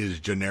 Yep. He is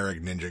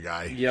generic ninja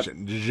guy. Yep.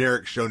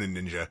 Generic shonen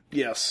ninja.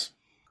 Yes.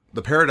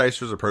 The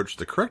Paradisers approached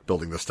the correct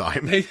building this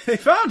time. They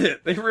found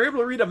it. They were able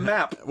to read a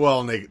map.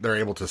 Well, and they're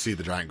able to see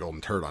the giant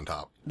golden turd on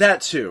top.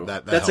 That too.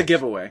 That That's a helps.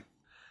 giveaway.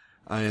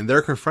 And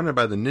they're confronted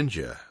by the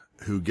ninja,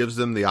 who gives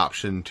them the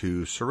option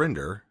to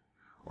surrender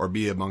or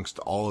be amongst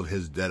all of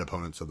his dead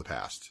opponents of the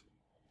past.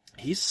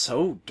 He's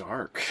so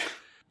dark.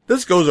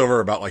 This goes over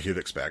about like you'd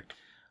expect.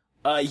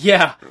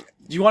 Yeah.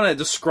 Do you want to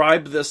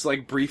describe this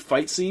like brief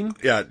fight scene?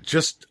 Yeah,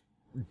 just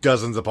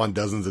dozens upon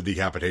dozens of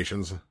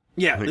decapitations.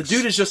 Yeah, the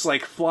dude is just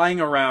like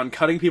flying around,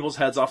 cutting people's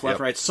heads off left,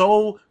 Yep. right,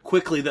 so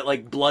quickly that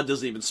like blood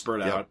doesn't even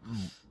spurt out.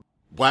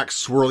 black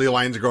swirly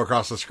lines go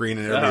across the screen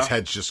and everybody's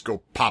heads just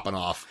go popping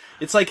off.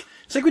 It's like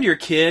when you're a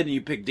kid and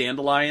you pick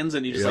dandelions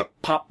and you just like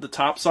pop the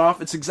tops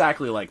off. It's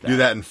exactly like that. Do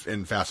that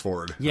in Fast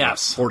Forward.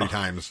 Yes. 40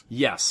 times.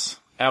 Yes.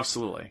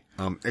 Absolutely.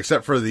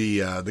 Except for the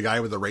guy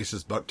with the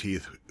racist buck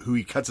teeth who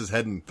he cuts his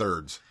head in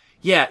thirds.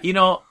 Yeah,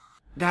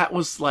 that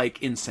was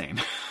like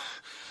insane.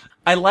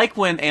 I like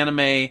when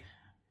anime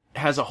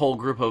has a whole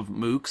group of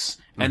mooks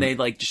and they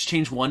like just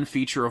change one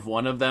feature of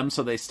one of them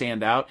so they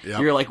stand out. Yep.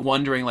 You're like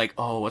wondering like,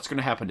 oh, what's going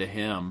to happen to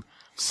him?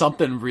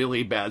 Something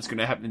really bad's going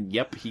to happen.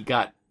 Yep, he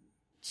got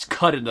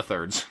cut into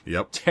thirds.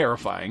 Yep.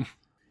 Terrifying.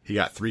 He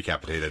got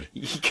three-capitated.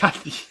 He got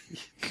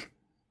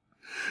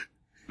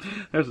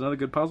There's another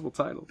good possible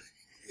title.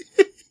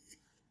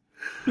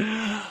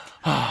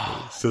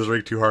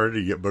 Scissoring too hard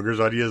to get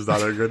boogers on you is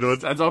not a good one.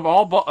 That's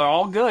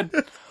all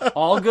good.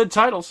 All good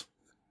titles.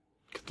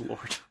 Good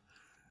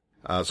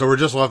lord. So we're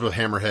just left with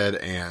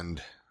Hammerhead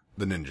and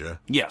the ninja.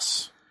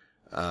 Yes.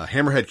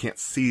 Hammerhead can't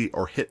see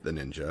or hit the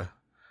ninja.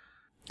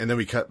 And then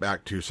we cut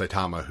back to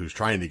Saitama, who's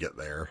trying to get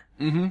there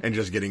and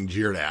just getting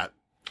jeered at.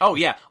 Oh,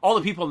 yeah. All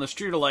the people on the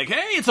street are like,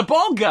 hey, it's a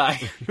bald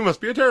guy. You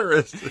must be a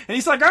terrorist. And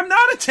he's like, I'm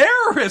not a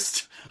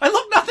terrorist. I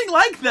look nothing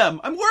like them.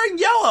 I'm wearing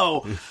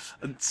yellow.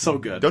 It's so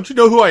good. Don't you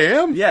know who I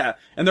am? Yeah.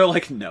 And they're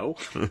like, no.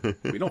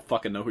 We don't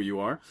fucking know who you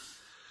are.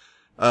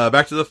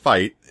 Back to the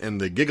fight, and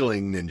the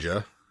giggling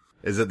ninja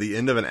is at the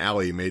end of an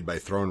alley made by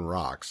thrown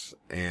rocks.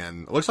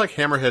 And it looks like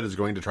Hammerhead is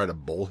going to try to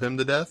bowl him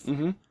to death.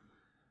 Mm-hmm.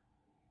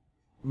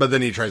 But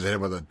then he tries to hit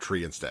him with a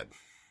tree instead.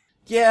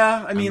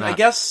 Yeah, I mean, I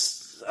guess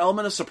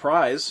element of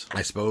surprise.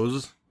 I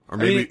suppose. Or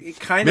maybe, it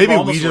kind of maybe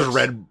almost we just works.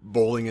 read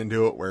bowling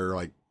into it where,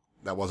 like,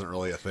 that wasn't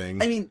really a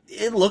thing. I mean,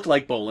 it looked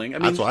like bowling. I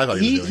mean, That's what I thought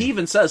he was doing. He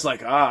even says,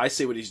 like, I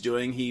see what he's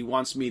doing. He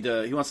wants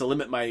to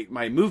limit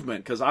my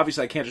movement, because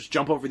obviously I can't just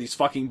jump over these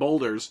fucking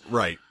boulders.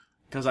 Right.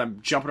 Because I'm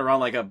jumping around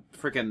like a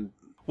freaking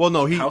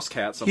house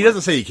cat somewhere. He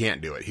doesn't say he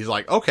can't do it. He's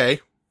like, okay,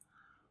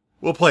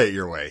 we'll play it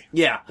your way.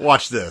 Yeah.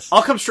 Watch this.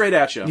 I'll come straight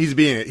at you. He's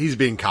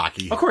being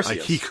cocky. Of course like,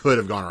 he is. He could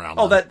have gone around.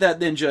 Oh, that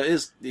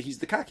ninja he's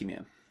the cocky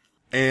man.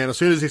 And as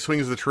soon as he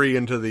swings the tree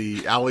into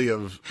the alley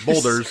of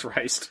boulders, Jesus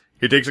Christ.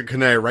 He takes a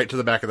kunai right to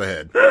the back of the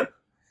head.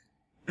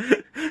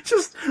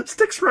 Just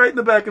sticks right in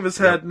the back of his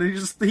head, and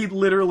he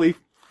literally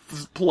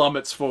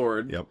plummets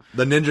forward. Yep.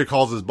 The ninja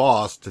calls his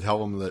boss to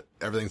tell him that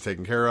everything's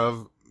taken care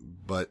of,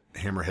 but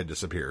Hammerhead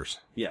disappears.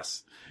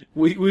 Yes.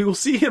 We will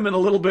see him in a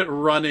little bit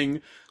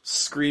running,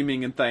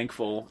 screaming, and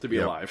thankful to be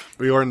alive.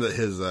 We learned that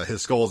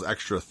his skull's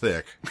extra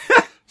thick.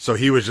 So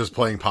he was just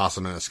playing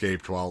possum and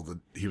escaped while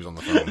he was on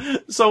the phone.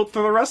 So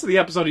for the rest of the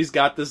episode, he's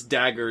got this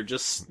dagger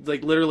just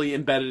like literally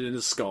embedded in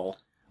his skull.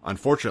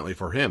 Unfortunately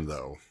for him,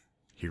 though,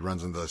 he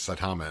runs into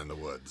Saitama in the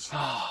woods.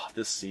 Ah,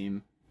 this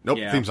scene. Nope,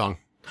 Yeah. theme song.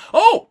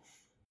 Oh!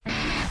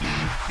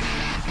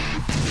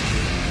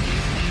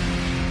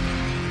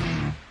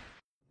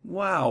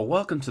 Wow,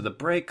 welcome to the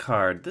Break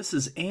Card. This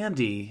is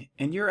Andy,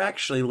 and you're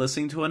actually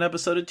listening to an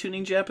episode of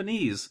Tuning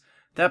Japanese,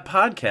 that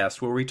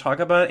podcast where we talk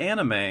about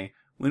anime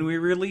when we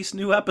release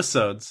new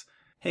episodes.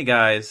 Hey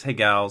guys, hey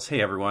gals, hey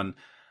everyone.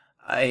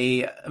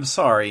 I am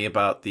sorry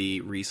about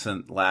the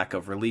recent lack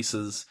of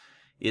releases.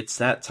 It's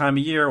that time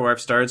of year where I've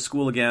started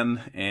school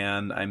again,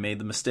 and I made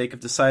the mistake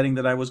of deciding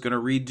that I was going to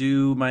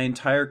redo my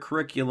entire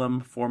curriculum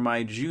for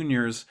my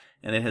juniors,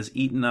 and it has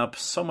eaten up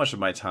so much of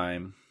my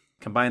time.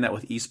 Combine that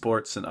with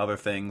esports and other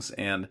things,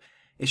 and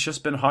it's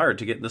just been hard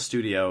to get in the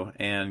studio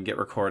and get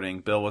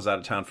recording. Bill was out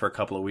of town for a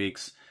couple of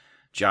weeks.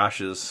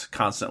 Josh is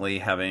constantly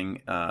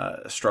having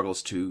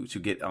struggles to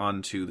get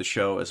onto the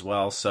show as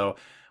well, so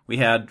we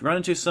had run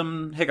into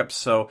some hiccups.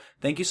 So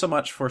thank you so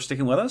much for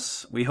sticking with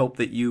us. We hope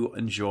that you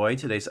enjoy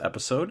today's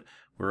episode.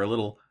 We're a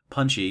little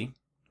punchy,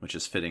 which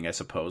is fitting, I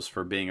suppose,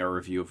 for being a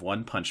review of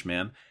One Punch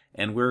Man,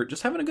 and we're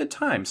just having a good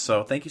time.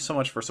 So thank you so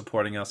much for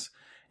supporting us,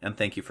 and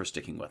thank you for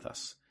sticking with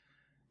us.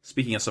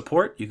 Speaking of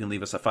support, you can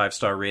leave us a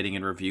 5-star rating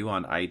and review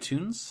on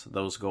iTunes.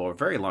 Those go a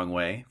very long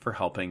way for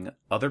helping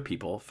other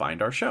people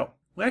find our show.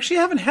 We actually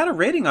haven't had a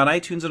rating on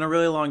iTunes in a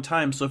really long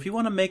time, so if you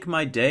want to make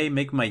my day,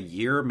 make my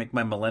year, make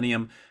my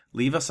millennium,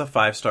 leave us a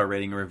 5-star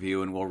rating and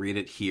review, and we'll read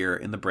it here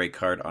in the Break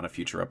Card on a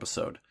future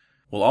episode.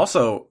 We'll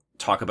also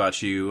talk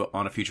about you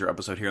on a future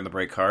episode here in the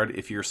Break Card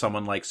if you're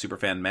someone like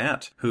Superfan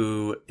Matt,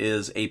 who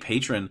is a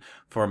patron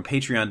from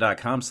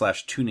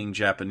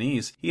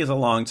patreon.com/tuningjapanese. He is a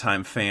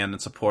longtime fan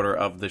and supporter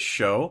of this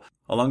show,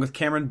 along with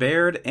Cameron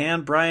Baird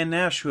and Brian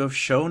Nash, who have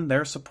shown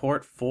their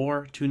support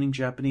for Tuning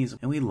Japanese.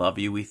 And we love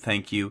you. We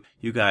thank you.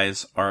 You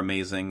guys are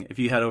amazing. If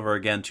you head over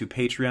again to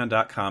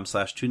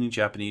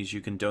patreon.com/tuningjapanese, you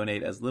can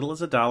donate as little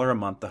as $1 a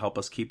month to help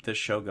us keep this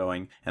show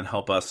going and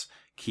help us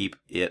keep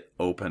it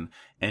open.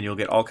 And you'll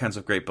get all kinds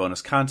of great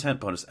bonus content,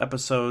 bonus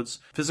episodes,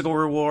 physical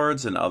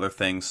rewards, and other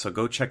things. So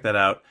go check that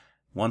out.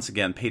 Once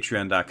again,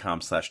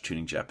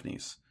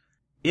 patreon.com/tuningjapanese.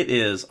 It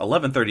is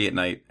 11:30 at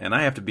night, and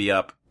I have to be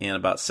up in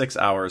about 6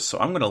 hours, so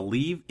I'm going to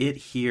leave it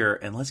here,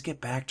 and let's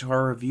get back to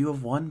our review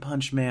of One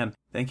Punch Man.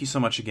 Thank you so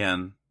much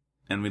again,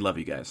 and we love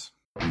you guys.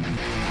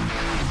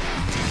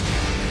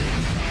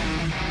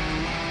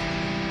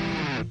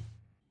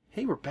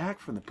 Hey, we're back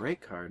from the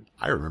break card.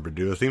 I remember to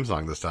do a theme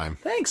song this time.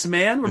 Thanks,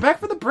 man. We're back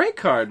for the break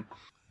card.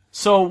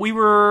 So we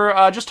were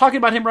just talking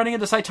about him running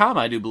into Saitama,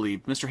 I do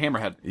believe. Mr.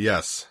 Hammerhead.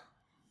 Yes.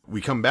 We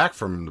come back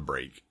from the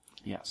break,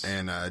 Yes.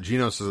 and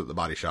Genos is at the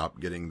body shop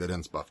getting the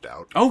dents buffed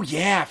out. Oh,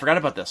 yeah. I forgot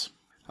about this.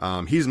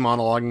 He's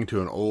monologuing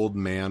to an old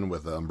man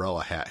with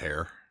umbrella hat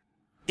hair.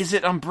 Is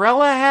it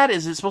umbrella hat?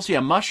 Is it supposed to be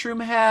a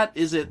mushroom hat?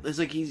 Is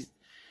like he's...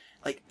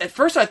 Like, at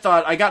first I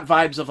thought, I got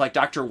vibes of, like,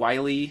 Dr.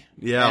 Wily.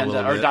 Yeah, and, a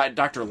little or bit.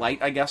 Dr.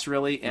 Light, I guess,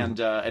 really, and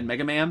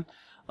Mega Man.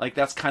 Like,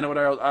 that's kind of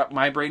what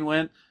my brain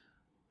went.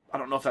 I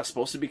don't know if that's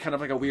supposed to be kind of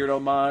like a weird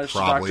homage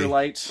Probably. to Dr.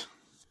 Light.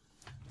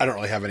 I don't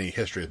really have any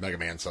history with Mega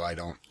Man, so I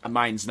don't.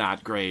 Mine's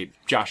not great.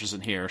 Josh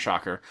isn't here,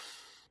 shocker.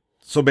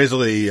 So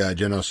basically,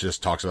 Genos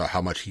just talks about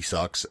how much he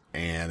sucks,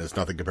 and it's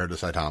nothing compared to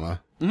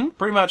Saitama.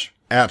 Pretty much.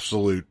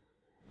 Absolute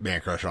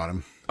man crush on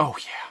him. Oh,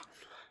 yeah.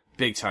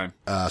 Big time.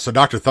 So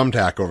Dr.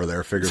 Thumbtack over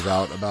there figures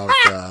out about,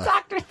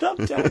 Dr.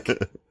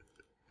 Thumbtack.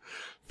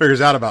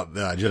 figures out about,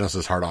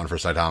 Genos' hard on for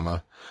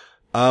Saitama.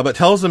 But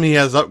tells him he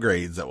has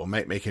upgrades that will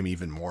make him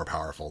even more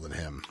powerful than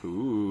him.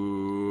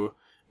 Ooh.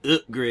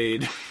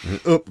 Upgrade.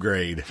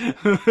 Upgrade.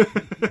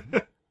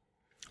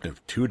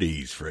 Have 2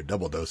 Ds for a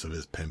double dose of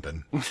his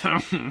pimping.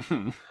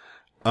 2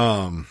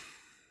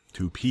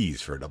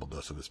 Ps for a double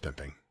dose of his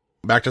pimping.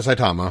 Back to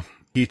Saitama.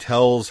 He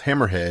tells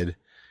Hammerhead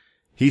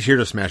he's here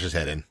to smash his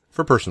head in,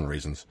 for personal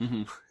reasons.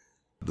 Mm-hmm.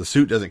 The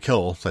suit doesn't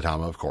kill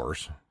Saitama, of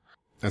course.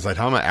 And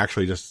Saitama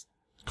actually just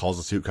calls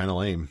the suit kind of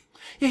lame.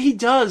 Yeah, he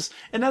does.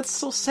 And that's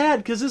so sad,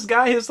 because this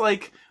guy has,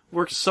 like,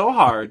 worked so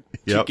hard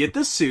to Yep. get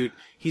this suit.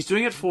 He's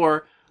doing it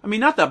for, I mean,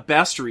 not the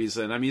best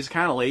reason. I mean, he's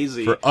kind of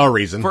lazy. For a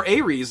reason. For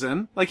a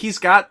reason. Like, he's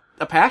got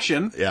a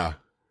passion. Yeah.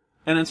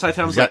 And then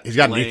Saitama's He's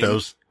got an lame.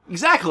 ethos.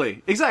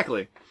 Exactly.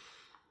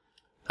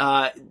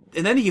 And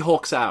then he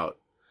hulks out.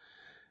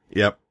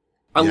 Yep.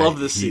 I Yeah, love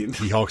this he, scene.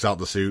 He hulks out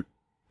the suit.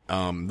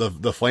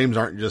 The flames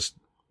aren't just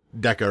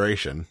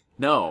decoration.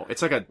 No,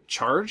 it's like a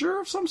charger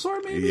of some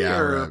sort, maybe? Yeah,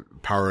 Or... or a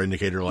power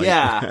indicator light.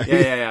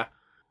 Yeah.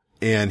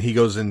 And he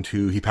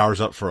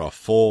powers up for a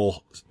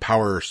full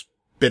power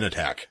spin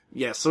attack.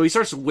 Yeah, so he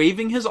starts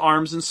waving his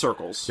arms in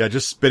circles. Yeah,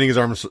 just spinning his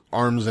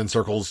arms in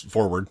circles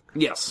forward.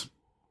 Yes.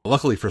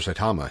 Luckily for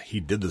Saitama, he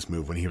did this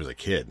move when he was a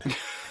kid.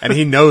 And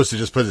he knows to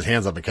just put his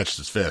hands up and catch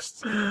his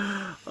fists.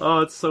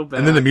 Oh, it's so bad.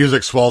 And then the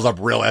music swells up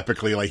real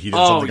epically like he did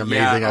something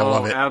amazing. I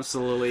love it.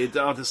 Absolutely.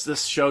 Oh,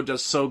 this show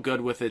does so good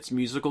with its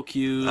musical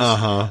cues,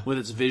 with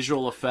its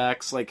visual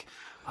effects. Like,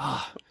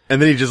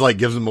 And then he just like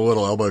gives him a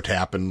little elbow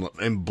tap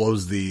and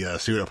blows the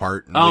suit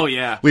apart. And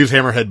yeah. Leaves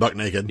Hammerhead buck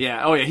naked.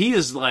 Yeah. Oh, yeah. He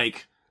is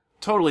like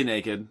totally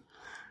naked,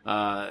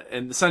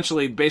 and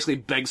essentially basically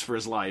begs for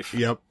his life.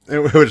 Yep.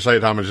 Which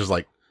Saitama's just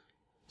like,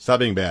 stop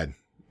being bad.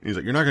 He's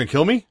like, you're not going to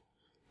kill me?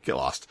 Get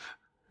lost.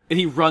 And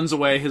he runs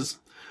away, his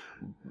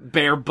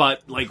bare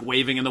butt like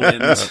waving in the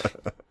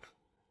wind.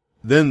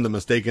 Then the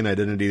mistaken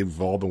identity we've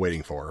all been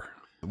waiting for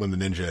when the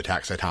ninja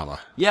attacks Saitama.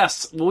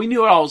 Yes. Well, we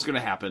knew it all was going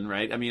to happen,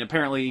 right? I mean,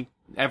 apparently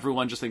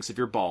everyone just thinks if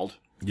you're bald,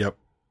 Yep.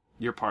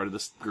 you're part of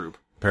this group.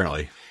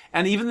 Apparently.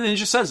 And even the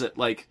ninja says it,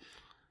 like,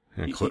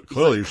 Yeah,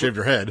 clearly you shaved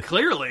your head.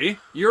 clearly,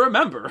 you're a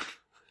member.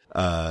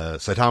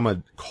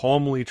 Saitama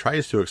calmly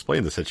tries to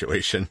explain the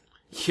situation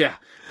Yeah,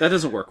 that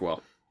doesn't work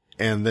well.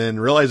 and then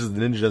realizes the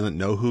ninja doesn't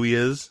know who he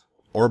is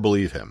or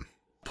believe him.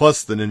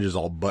 Plus, the ninja's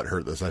all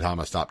butthurt that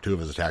Saitama stopped 2 of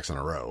his attacks in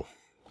a row.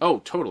 Oh,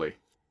 totally.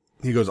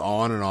 He goes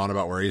on and on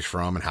about where he's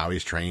from and how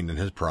he's trained and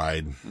his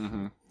pride.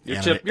 Mm-hmm.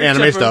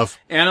 Anime stuff.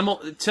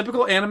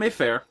 Typical anime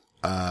fare.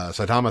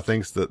 Saitama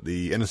thinks that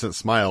the innocent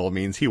smile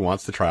means he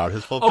wants to try out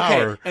his full Okay,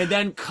 power. and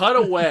then cut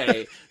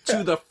away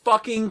to the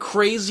fucking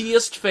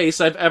craziest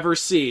face I've ever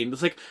seen.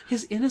 It's like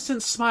his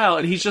innocent smile,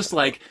 and he's just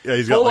like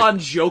he's got, full like, on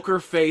Joker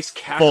face,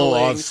 cackling. Full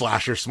on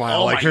slasher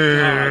smile. Oh like, my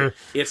god,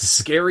 it's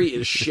scary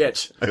as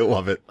shit. I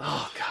love it.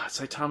 Oh god,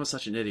 Saitama's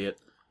such an idiot.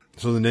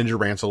 So the ninja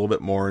rants a little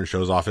bit more and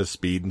shows off his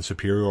speed and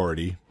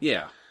superiority.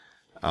 Yeah.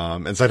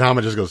 And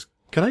Saitama just goes,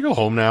 "Can I go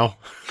home now?"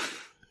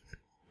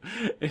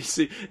 And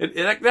see,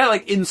 that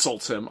like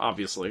insults him,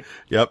 obviously.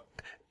 Yep.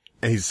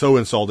 And he's so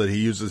insulted he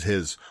uses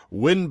his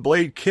wind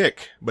blade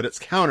kick, but it's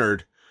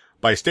countered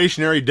by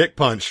stationary dick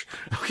punch.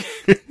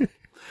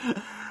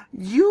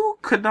 You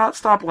could not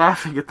stop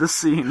laughing at this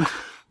scene.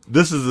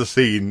 This is the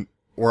scene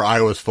where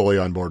I was fully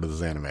on board with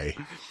this anime.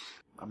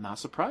 I'm not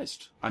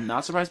surprised. I'm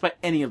not surprised by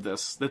any of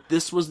this. That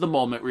this was the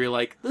moment where you're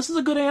like, this is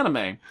a good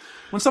anime.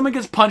 When someone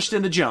gets punched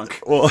in the junk.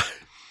 Well,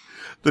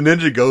 the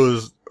ninja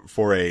goes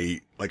for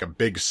a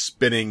big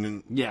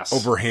spinning Yes.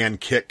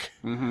 overhand kick.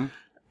 Mm-hmm.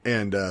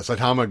 And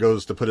Saitama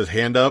goes to put his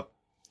hand up,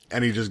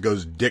 and he just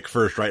goes dick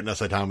first right into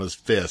Saitama's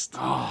fist.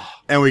 Oh.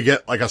 And we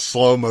get like a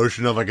slow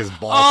motion of like his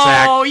ball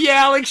sack Oh,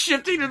 yeah, like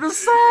shifting to the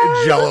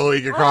side.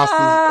 jelloing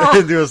across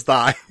into his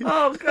thigh.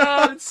 Oh,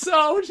 God, it's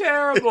so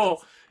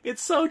terrible.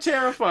 It's so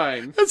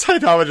terrifying. And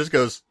Saitama just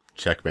goes,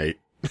 checkmate.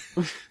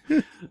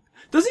 Doesn't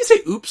he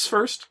say oops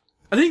first?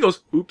 I think he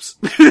goes, oops.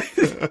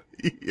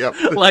 Yep.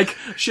 Like,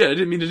 shit, I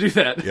didn't mean to do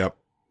that. Yep.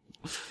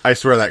 I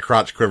swear that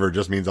crotch quiver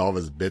just means all of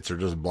his bits are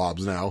just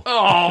blobs now.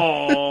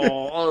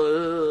 Oh,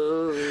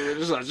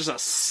 just a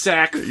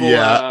sack full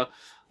Yeah. of...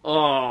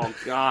 Oh,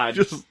 God.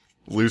 Just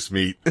loose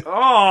meat.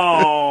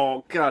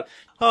 Oh, God.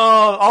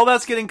 Oh, all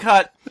that's getting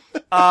cut.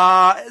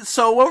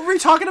 So what were we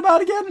talking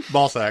about again?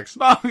 Ball sacks.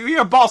 We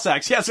are ball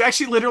sacks. Yes,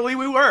 actually, literally,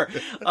 we were,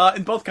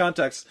 in both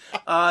contexts.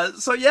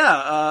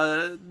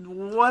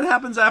 What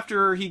happens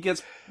after he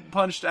gets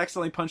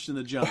accidentally punched in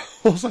the junk?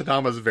 Well,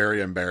 Saitama's very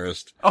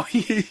embarrassed. Oh,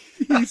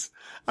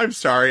 I'm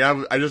sorry,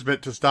 I just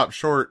meant to stop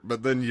short,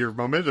 but then your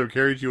momentum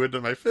carried you into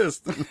my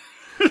fist.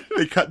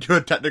 They cut to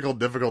a technical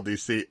difficulty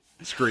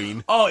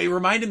screen. Oh, it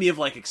reminded me of,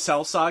 like,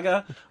 Excel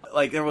Saga.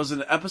 Like, there was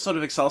an episode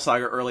of Excel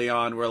Saga early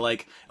on where,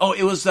 like... Oh,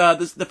 it was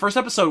the first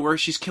episode where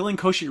she's killing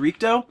Koshi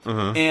Rikdo,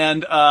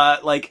 and,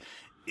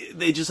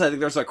 they just had...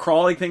 There's a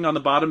crawling thing on the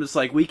bottom. It's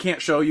like, we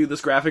can't show you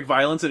this graphic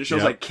violence, and it shows,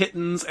 Yep. like,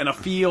 kittens and a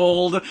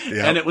field, Yep.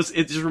 and it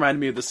just reminded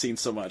me of this scene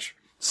so much.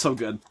 So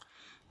good.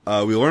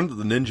 We learned that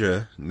the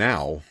ninja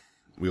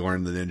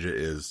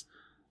is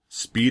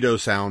Speedo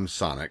Sound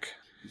Sonic,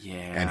 Yeah.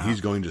 and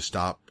he's going to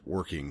stop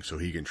working so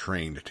he can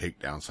train to take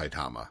down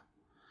Saitama.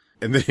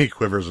 And then he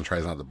quivers and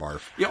tries not to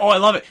barf. Yeah, oh, I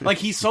love it. Like,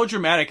 he's so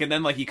dramatic, and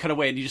then, like, you cut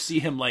away, and you just see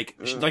him, like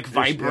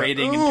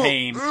vibrating in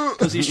pain.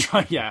 Because he's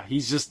trying,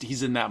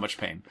 he's in that much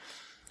pain.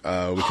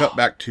 We cut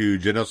back to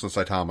Genos and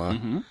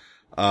Saitama,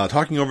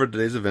 talking over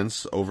today's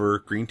events over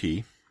green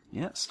tea.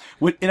 Yes.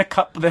 In a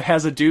cup that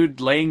has a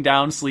dude laying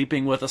down,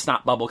 sleeping with a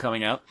snot bubble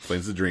coming out.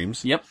 Explains the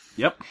dreams. Yep.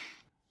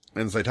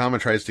 And Saitama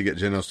tries to get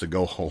Genos to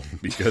go home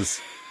because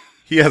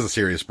he has a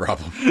serious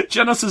problem.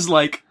 Genos is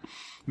like,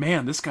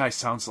 man, this guy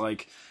sounds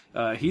like,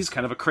 he's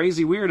kind of a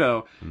crazy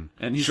weirdo.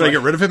 And he's Should like, I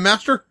get rid of him,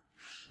 Master?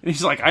 and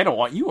he's like, I don't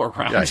want you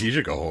around. Yeah, he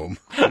should go home.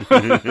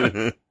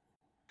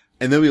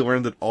 And then we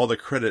learned that all the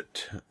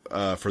credit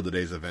for the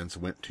day's events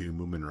went to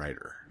Moomin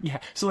Rider. Yeah,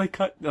 so they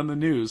cut on the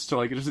news to,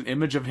 like, there's an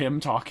image of him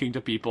talking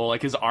to people,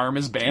 like, his arm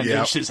is bandaged,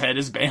 Yep. his head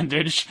is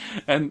bandaged,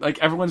 and, like,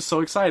 everyone's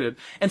so excited.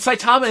 And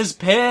Saitama is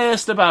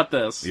pissed about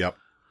this. Yep.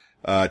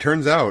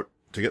 Turns out,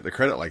 to get the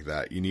credit like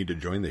that, you need to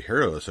join the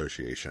Hero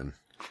Association.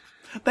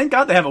 Thank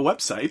God they have a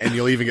website. And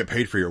you'll even get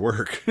paid for your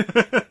work.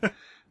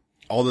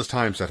 All this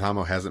time,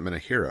 Saitama hasn't been a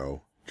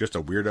hero, just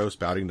a weirdo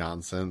spouting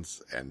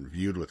nonsense and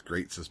viewed with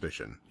great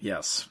suspicion.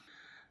 Yes.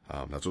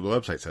 That's what the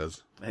website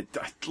says. I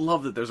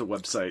love that there's a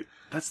website.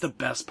 That's the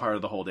best part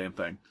of the whole damn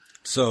thing.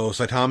 So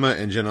Saitama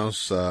and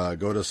Genos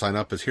go to sign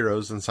up as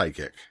heroes and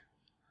sidekick.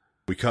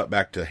 We cut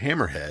back to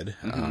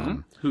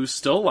Hammerhead. Who's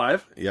still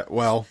alive. Yeah,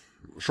 well,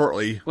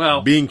 shortly.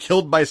 Well- being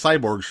killed by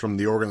cyborgs from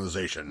the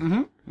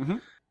organization.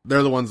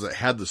 They're the ones that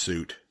had the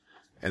suit,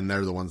 and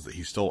they're the ones that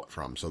he stole it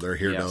from. So they're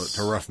here Yes.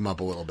 to rough him up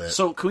a little bit.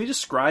 So can we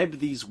describe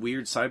these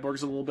weird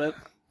cyborgs a little bit?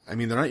 I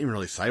mean, they're not even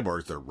really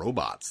cyborgs. They're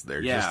robots.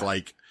 They're Yeah. just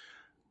like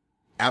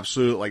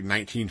absolute like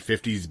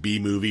 1950s B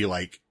movie,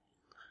 like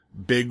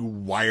big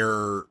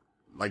wire,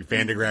 like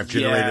Van de Graaff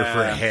generator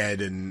for a Yeah.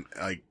 head, and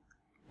like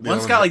the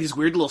One's other got one- like these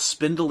weird little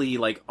spindly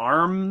like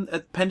arm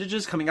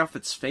appendages coming off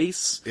its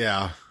face.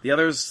 yeah, The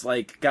other's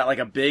like got like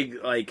a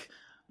big like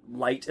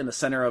light in the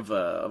center of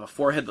a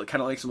forehead that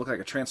kind of makes him look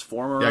like a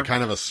transformer. yeah,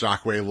 kind of a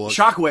Shockwave look.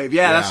 Shockwave,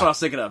 yeah, that's Yeah. what I was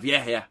thinking of.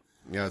 Yeah.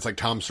 Yeah, it's like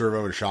Tom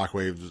Servo and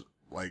Shockwave's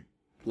like.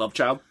 Love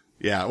Child.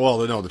 Yeah,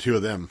 well, no, the two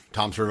of them,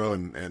 Tom Servo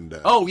and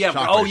Oh yeah,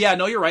 Shockwave.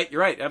 no, you're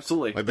right,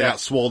 absolutely. Like they yeah. got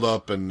swolled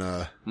up and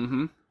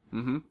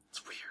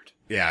It's weird.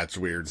 yeah, it's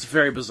weird. It's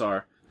very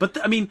bizarre. But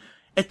I mean,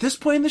 at this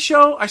point in the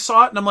show, I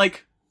saw it and I'm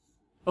like,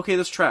 okay,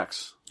 this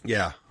tracks.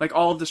 Yeah, Like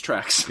all of this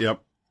tracks.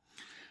 yep.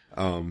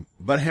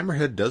 But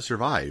Hammerhead does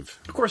survive.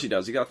 Of course he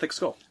does. He got a thick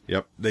skull.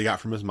 Yep, they got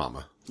from his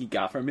mama, He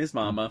got from his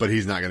mama. but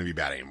he's not going to be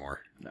bad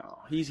anymore. no,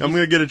 he's I'm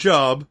going to get a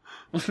job.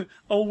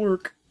 I'll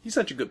work. He's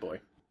such a good boy.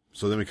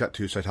 So then we cut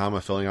to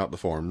Saitama filling out the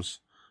forms,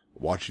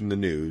 watching the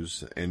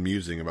news, and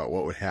musing about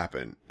what would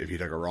happen if he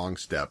took a wrong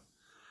step,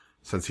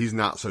 since he's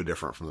not so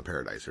different from the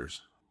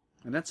Paradisers.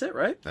 And that's it,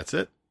 right? That's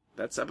it.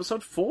 That's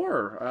episode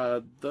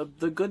 4.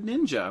 The good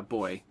ninja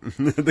boy.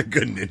 The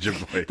good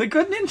ninja boy. The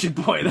good ninja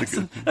boy.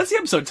 That's the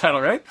episode title,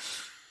 right?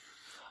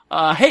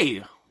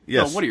 Hey.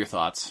 Yes. So what are your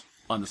thoughts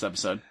on this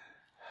episode?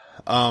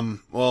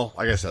 Well,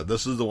 like I said,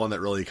 this is the one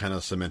that really kind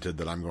of cemented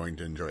that I'm going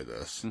to enjoy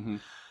this.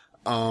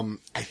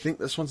 I think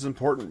this one's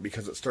important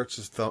because it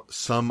starts to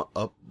sum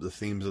up the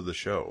themes of the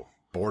show.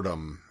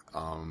 Boredom,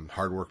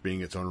 hard work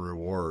being its own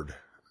reward.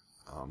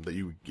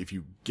 That if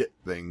you get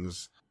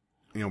things,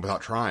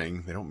 without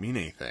trying, they don't mean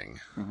anything.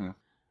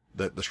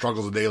 That the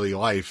struggles of daily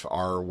life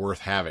are worth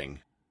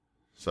having.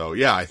 So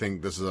yeah, I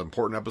think this is an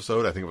important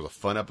episode. I think it was a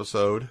fun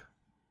episode.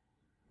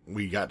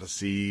 We got to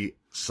see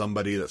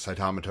somebody that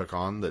Saitama took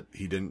on that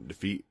he didn't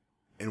defeat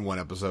in one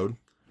episode.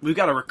 We've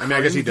got a I recurring mean,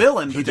 I guess he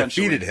villain he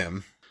potentially. defeated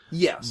him.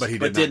 Yes, but he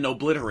didn't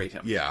obliterate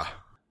him. Yeah.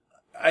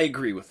 I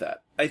agree with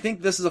that. I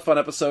think this is a fun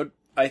episode.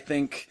 I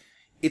think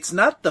it's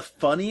not the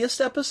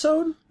funniest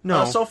episode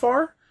No. so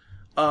far,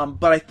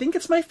 but I think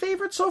it's my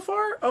favorite so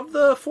far of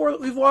the 4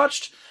 that we've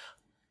watched.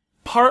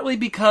 Partly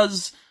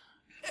because,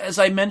 as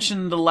I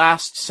mentioned the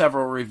last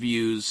several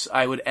reviews,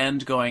 I would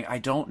end going, I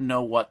don't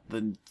know what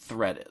the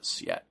thread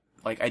is yet.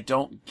 Like, I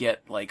don't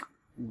get, like,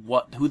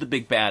 who the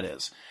big bad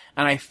is.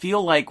 And I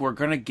feel like we're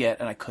going to get,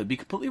 and I could be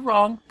completely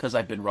wrong, because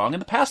I've been wrong in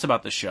the past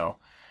about this show,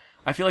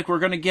 I feel like we're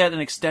going to get an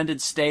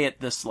extended stay at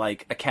this,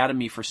 like,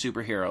 academy for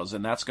superheroes,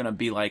 and that's going to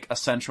be, like, a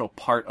central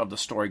part of the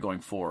story going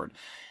forward.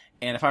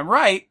 And if I'm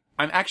right,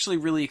 I'm actually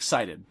really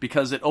excited,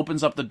 because it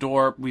opens up the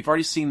door. We've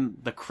already seen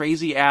the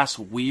crazy-ass,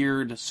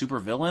 weird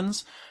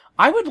supervillains.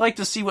 I would like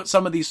to see what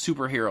some of these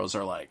superheroes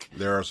are like.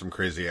 There are some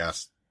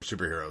crazy-ass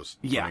superheroes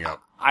coming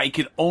up. I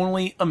could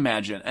only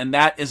imagine, and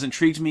that has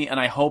intrigued me, and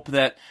I hope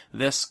that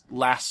this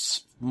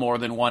lasts more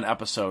than one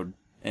episode,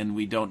 and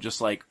we don't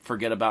just, like,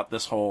 forget about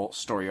this whole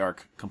story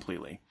arc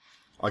completely.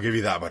 I'll give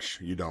you that much.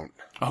 You don't.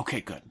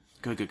 Okay, good.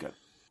 Good.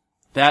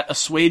 That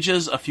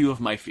assuages a few of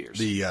my fears.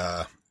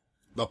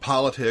 The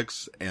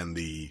politics and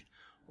the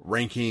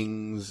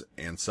rankings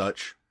and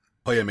such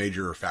play a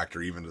major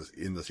factor even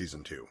in the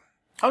season 2.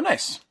 Oh,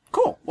 nice.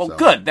 Cool. Well,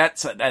 good.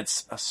 That's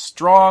a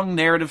strong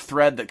narrative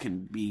thread that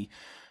can be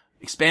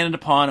expanded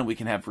upon, and we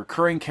can have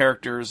recurring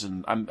characters,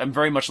 and I'm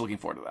very much looking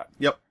forward to that.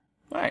 Yep.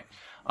 All right.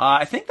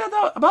 I think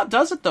that about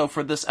does it, though,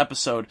 for this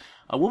episode.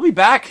 We'll be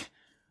back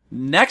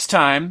next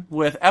time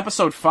with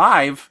episode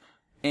 5,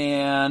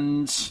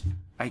 and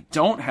I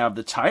don't have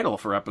the title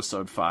for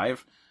episode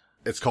 5.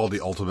 It's called The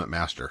Ultimate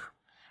Master.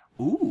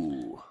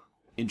 Ooh.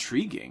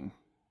 Intriguing.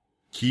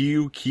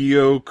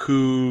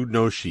 Kyoku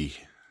Noshi.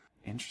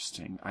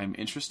 Interesting. I'm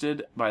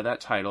interested by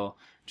that title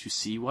to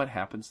see what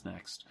happens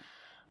next.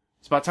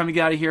 It's about time to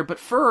get out of here, but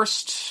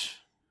first,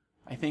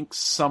 I think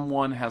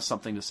someone has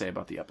something to say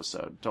about the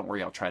episode. Don't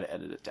worry, I'll try to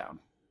edit it down.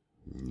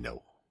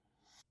 No.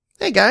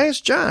 Hey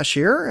guys, Josh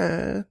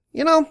here.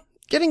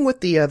 Getting with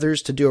the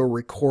others to do a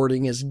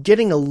recording is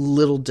getting a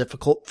little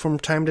difficult from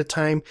time to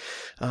time,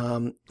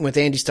 with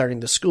Andy starting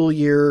the school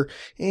year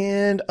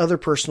and other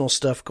personal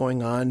stuff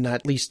going on,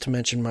 not least to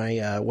mention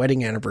my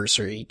wedding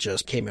anniversary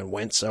just came and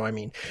went, so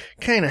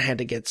kind of had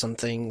to get some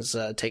things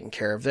taken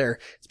care of there.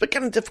 It's been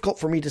kind of difficult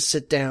for me to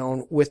sit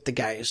down with the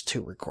guys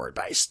to record,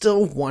 but I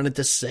still wanted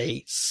to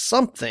say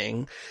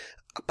something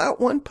about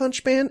One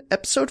Punch Man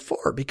episode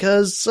 4,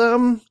 because,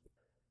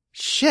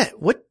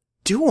 what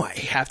do I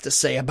have to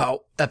say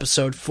about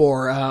episode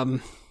 4?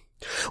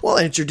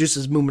 It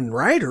introduces Moomin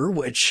Rider,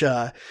 which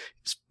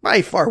is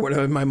by far one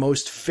of my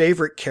most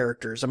favorite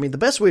characters. The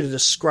best way to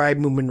describe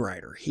Moomin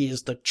Rider, he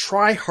is the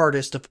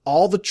try-hardest of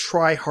all the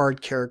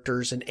try-hard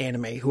characters in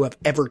anime who have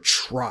ever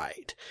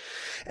tried.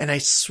 And I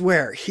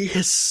swear, he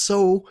is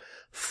so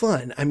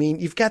fun.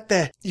 You've got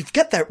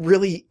that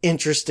really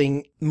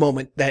interesting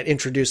moment that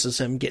introduces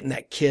him getting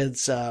that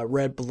kid's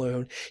red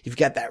balloon. You've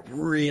got that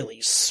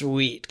really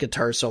sweet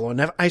guitar solo.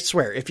 And I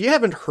swear, if you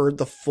haven't heard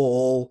the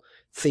full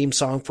theme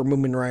song for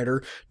Moomin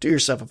Rider, do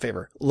yourself a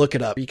favor. Look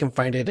it up. You can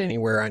find it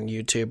anywhere on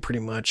YouTube pretty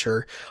much,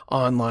 or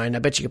online. I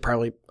bet you could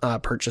probably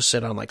purchase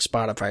it on like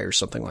Spotify or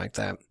something like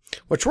that.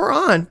 Which we're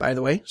on, by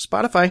the way.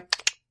 Spotify.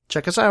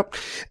 Check us out.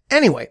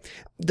 Anyway,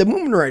 the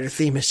Moomin Rider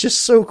theme is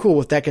just so cool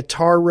with that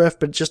guitar riff,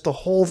 but just the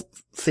whole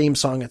theme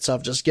song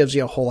itself just gives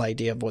you a whole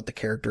idea of what the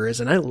character is,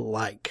 and I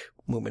like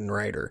Moomin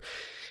Rider.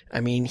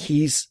 I made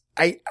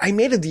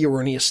the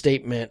erroneous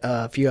statement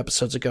a few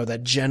episodes ago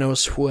that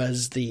Genos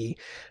was the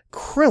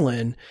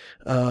Krillin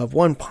of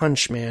One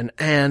Punch Man,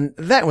 and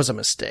that was a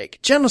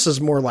mistake. Genos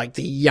is more like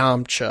the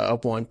Yamcha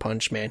of One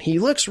Punch Man. He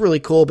looks really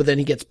cool, but then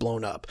he gets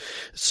blown up.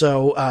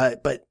 So,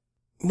 but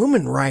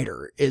Moomin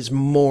Rider is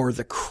more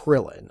the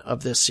Krillin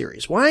of this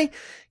series. Why?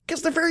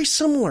 Because they're very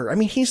similar.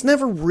 He's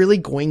never really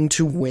going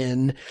to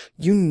win.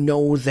 You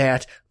know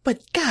that.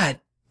 But god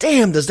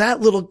damn, does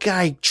that little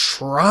guy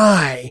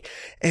try.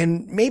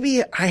 And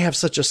maybe I have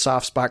such a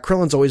soft spot.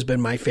 Krillin's always been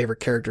my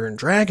favorite character in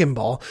Dragon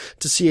Ball.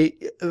 To see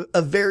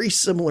a very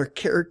similar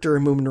character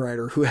in Moomin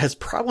Rider who has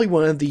probably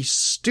one of the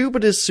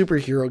stupidest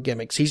superhero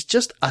gimmicks. He's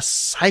just a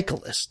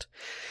cyclist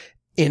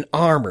in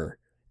armor.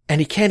 And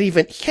he can't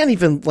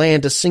even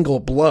land a single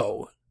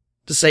blow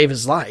to save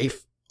his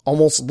life.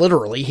 Almost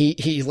literally.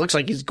 He looks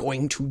like he's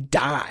going to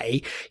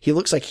die. He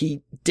looks like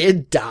he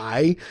did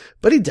die,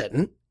 but he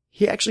didn't.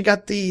 He actually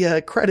got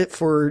the credit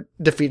for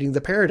defeating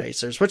the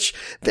Paradisers, which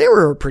they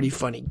were a pretty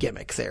funny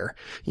gimmick there.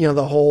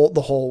 The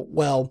whole,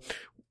 well,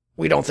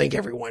 we don't think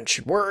everyone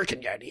should work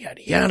and yada,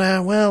 yada,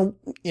 yada. Well,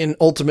 and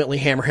ultimately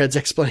Hammerhead's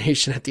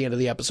explanation at the end of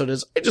the episode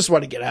is, I just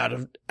want to get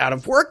out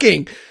of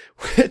working,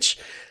 which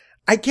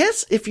I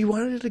guess if you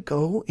wanted to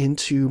go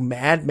into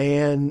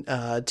madman,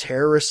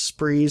 terrorist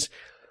sprees,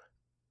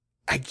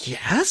 I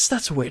guess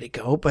that's a way to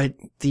go. But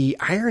the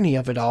irony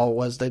of it all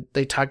was that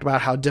they talked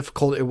about how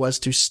difficult it was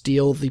to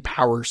steal the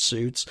power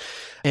suits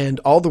and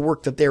all the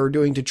work that they were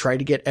doing to try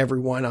to get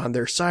everyone on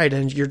their side.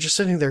 And you're just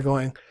sitting there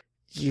going,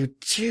 you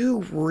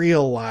do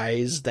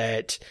realize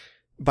that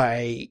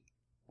by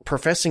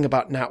professing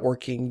about not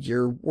working,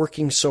 you're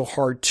working so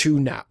hard to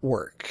not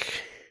work.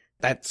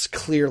 That's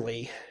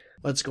clearly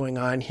what's going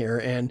on here,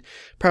 and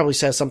probably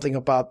says something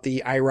about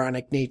the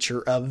ironic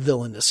nature of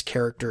villainous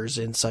characters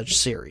in such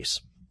series.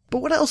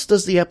 But what else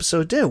does the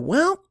episode do?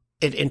 Well,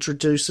 It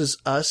introduces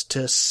us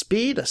to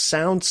Speed, a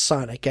sound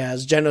Sonic,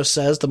 as Geno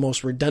says, the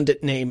most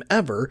redundant name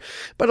ever,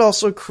 but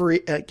also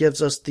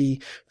gives us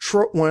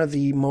one of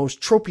the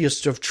most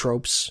tropiest of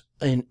tropes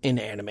in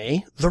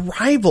anime, the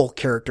rival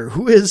character,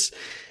 who is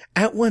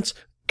at once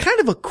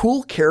kind of a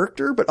cool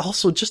character, but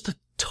also just a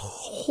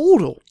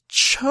total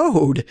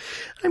chode.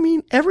 I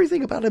mean,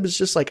 everything about him is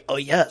just like, oh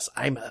yes,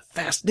 I'm a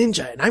fast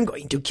ninja and I'm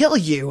going to kill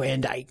you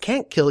and I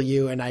can't kill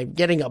you and I'm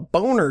getting a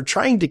boner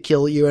trying to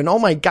kill you and oh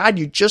my god,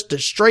 you just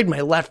destroyed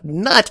my left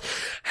nut.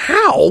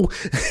 How?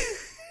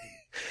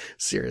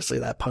 Seriously,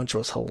 that punch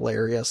was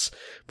hilarious.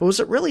 But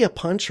was it really a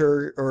punch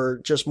or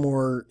just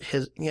more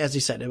his, as he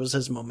said, it was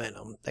his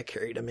momentum that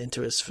carried him into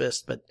his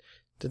fist, but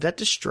did that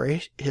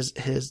destroy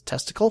his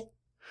testicle?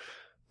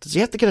 Does he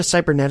have to get a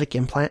cybernetic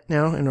implant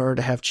now in order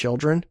to have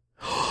children?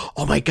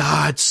 Oh my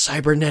god,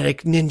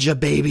 cybernetic ninja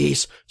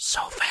babies.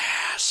 So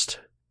fast.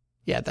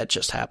 Yeah, that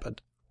just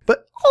happened.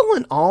 But all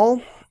in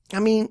all, I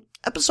mean,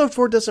 episode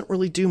 4 doesn't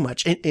really do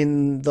much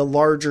in the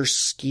larger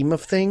scheme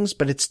of things,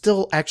 but it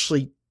still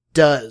actually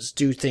does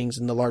do things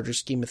in the larger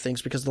scheme of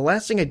things, because the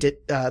last thing I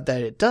did, that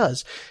it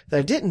does, that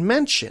I didn't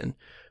mention,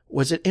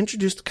 was it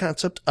introduced the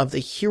concept of the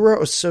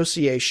Hero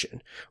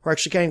Association, or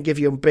actually kind of give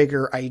you a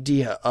bigger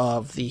idea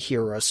of the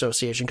Hero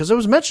Association, because it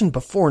was mentioned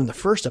before in the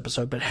first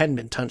episode, but hadn't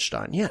been touched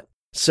on yet.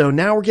 So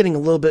now we're getting a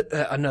little bit,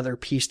 another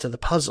piece to the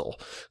puzzle.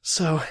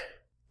 So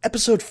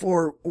episode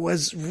 4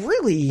 was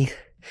really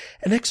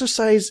an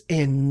exercise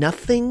in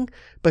nothing,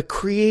 but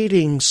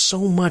creating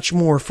so much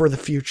more for the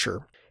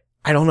future.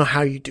 I don't know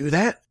how you do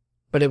that,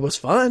 but it was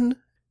fun.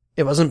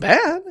 It wasn't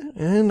bad,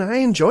 and I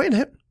enjoyed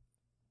it.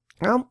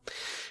 Well,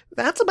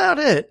 that's about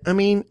it. I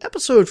mean,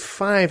 episode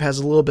 5 has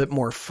a little bit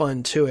more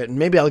fun to it, and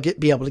maybe I'll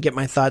be able to get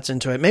my thoughts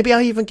into it. Maybe I'll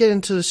even get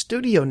into the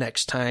studio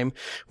next time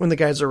when the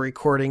guys are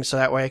recording, so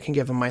that way I can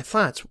give them my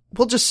thoughts.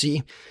 We'll just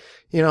see.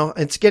 You know,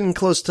 it's getting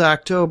close to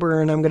October,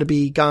 and I'm going to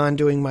be gone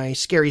doing my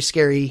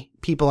scary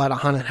people at a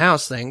haunted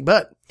house thing,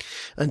 but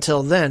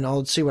until then,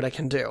 I'll see what I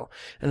can do.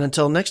 And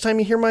until next time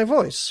you hear my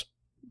voice,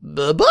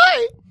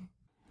 bye-bye!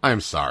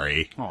 I'm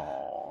sorry.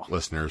 Aww.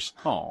 Listeners.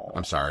 Aww.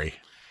 I'm sorry.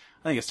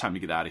 I think it's time to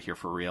get out of here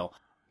for real.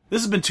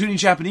 This has been Tuning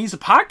Japanese, a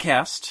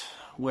podcast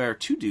where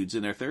two dudes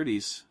in their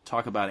 30s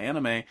talk about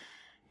anime.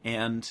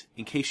 And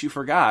in case you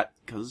forgot,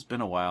 because it's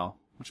been a while,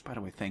 which, by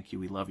the way, thank you.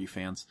 We love you,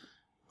 fans.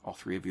 All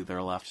three of you that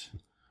are left.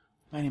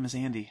 My name is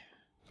Andy.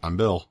 I'm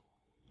Bill.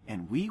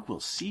 And we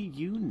will see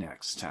you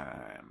next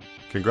time.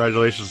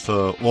 Congratulations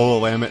to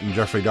Lola Lamett and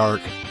Jeffrey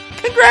Dark.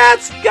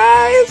 Congrats,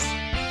 guys!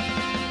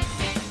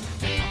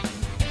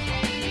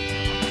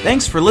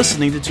 Thanks for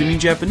listening to Tuning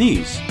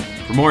Japanese.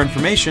 For more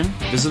information,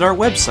 visit our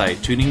website,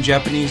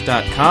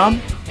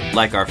 tuningjapanese.com,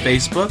 like our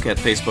Facebook at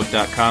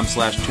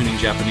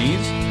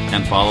facebook.com/tuningjapanese,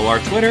 and follow our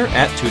Twitter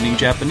at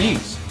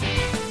tuningjapanese.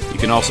 You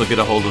can also get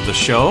a hold of the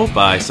show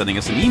by sending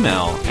us an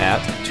email at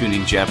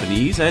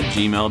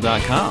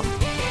tuningjapanese@gmail.com.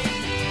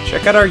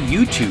 Check out our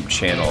YouTube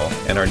channel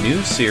and our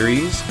new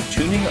series,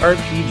 Tuning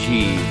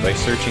RPG, by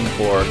searching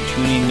for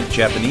Tuning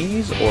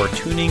Japanese or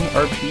Tuning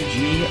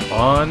RPG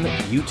on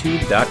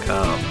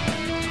youtube.com.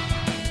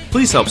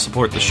 Please help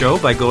support the show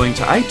by going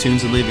to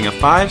iTunes and leaving a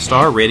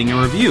 5-star rating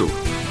and review.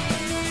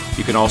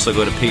 You can also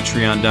go to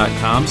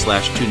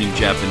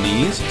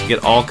patreon.com/tuningjapanese to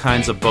get all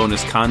kinds of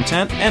bonus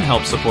content and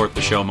help support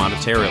the show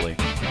monetarily.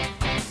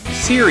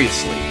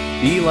 Seriously,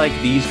 be like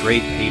these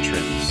great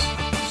patrons.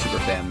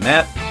 Superfan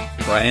Matt,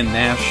 Brian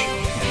Nash,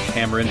 and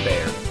Cameron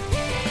Baird.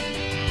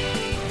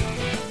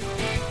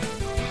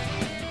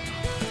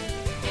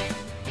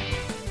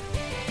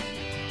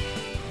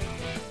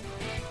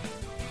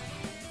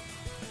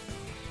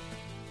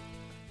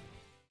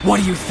 What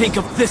do you think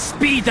of this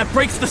speed that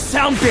breaks the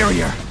sound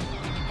barrier?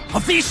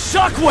 Of these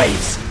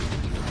shockwaves?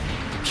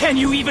 Can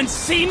you even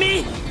see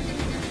me?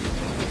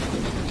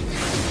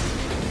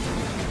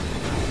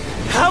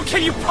 How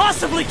can you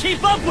possibly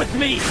keep up with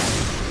me?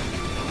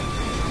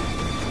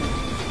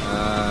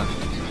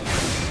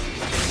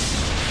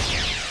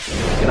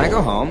 Can I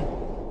go home?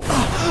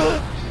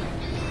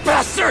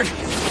 Bastard!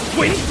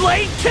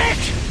 Windblade kick!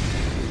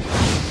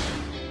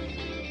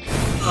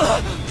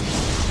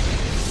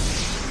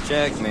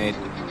 Checkmate.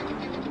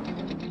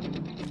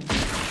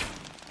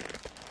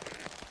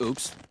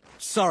 Oops.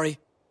 Sorry.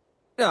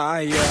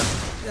 I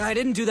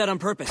didn't do that on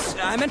purpose.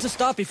 I meant to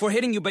stop before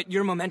hitting you, but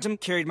your momentum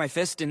carried my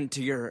fist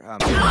into your,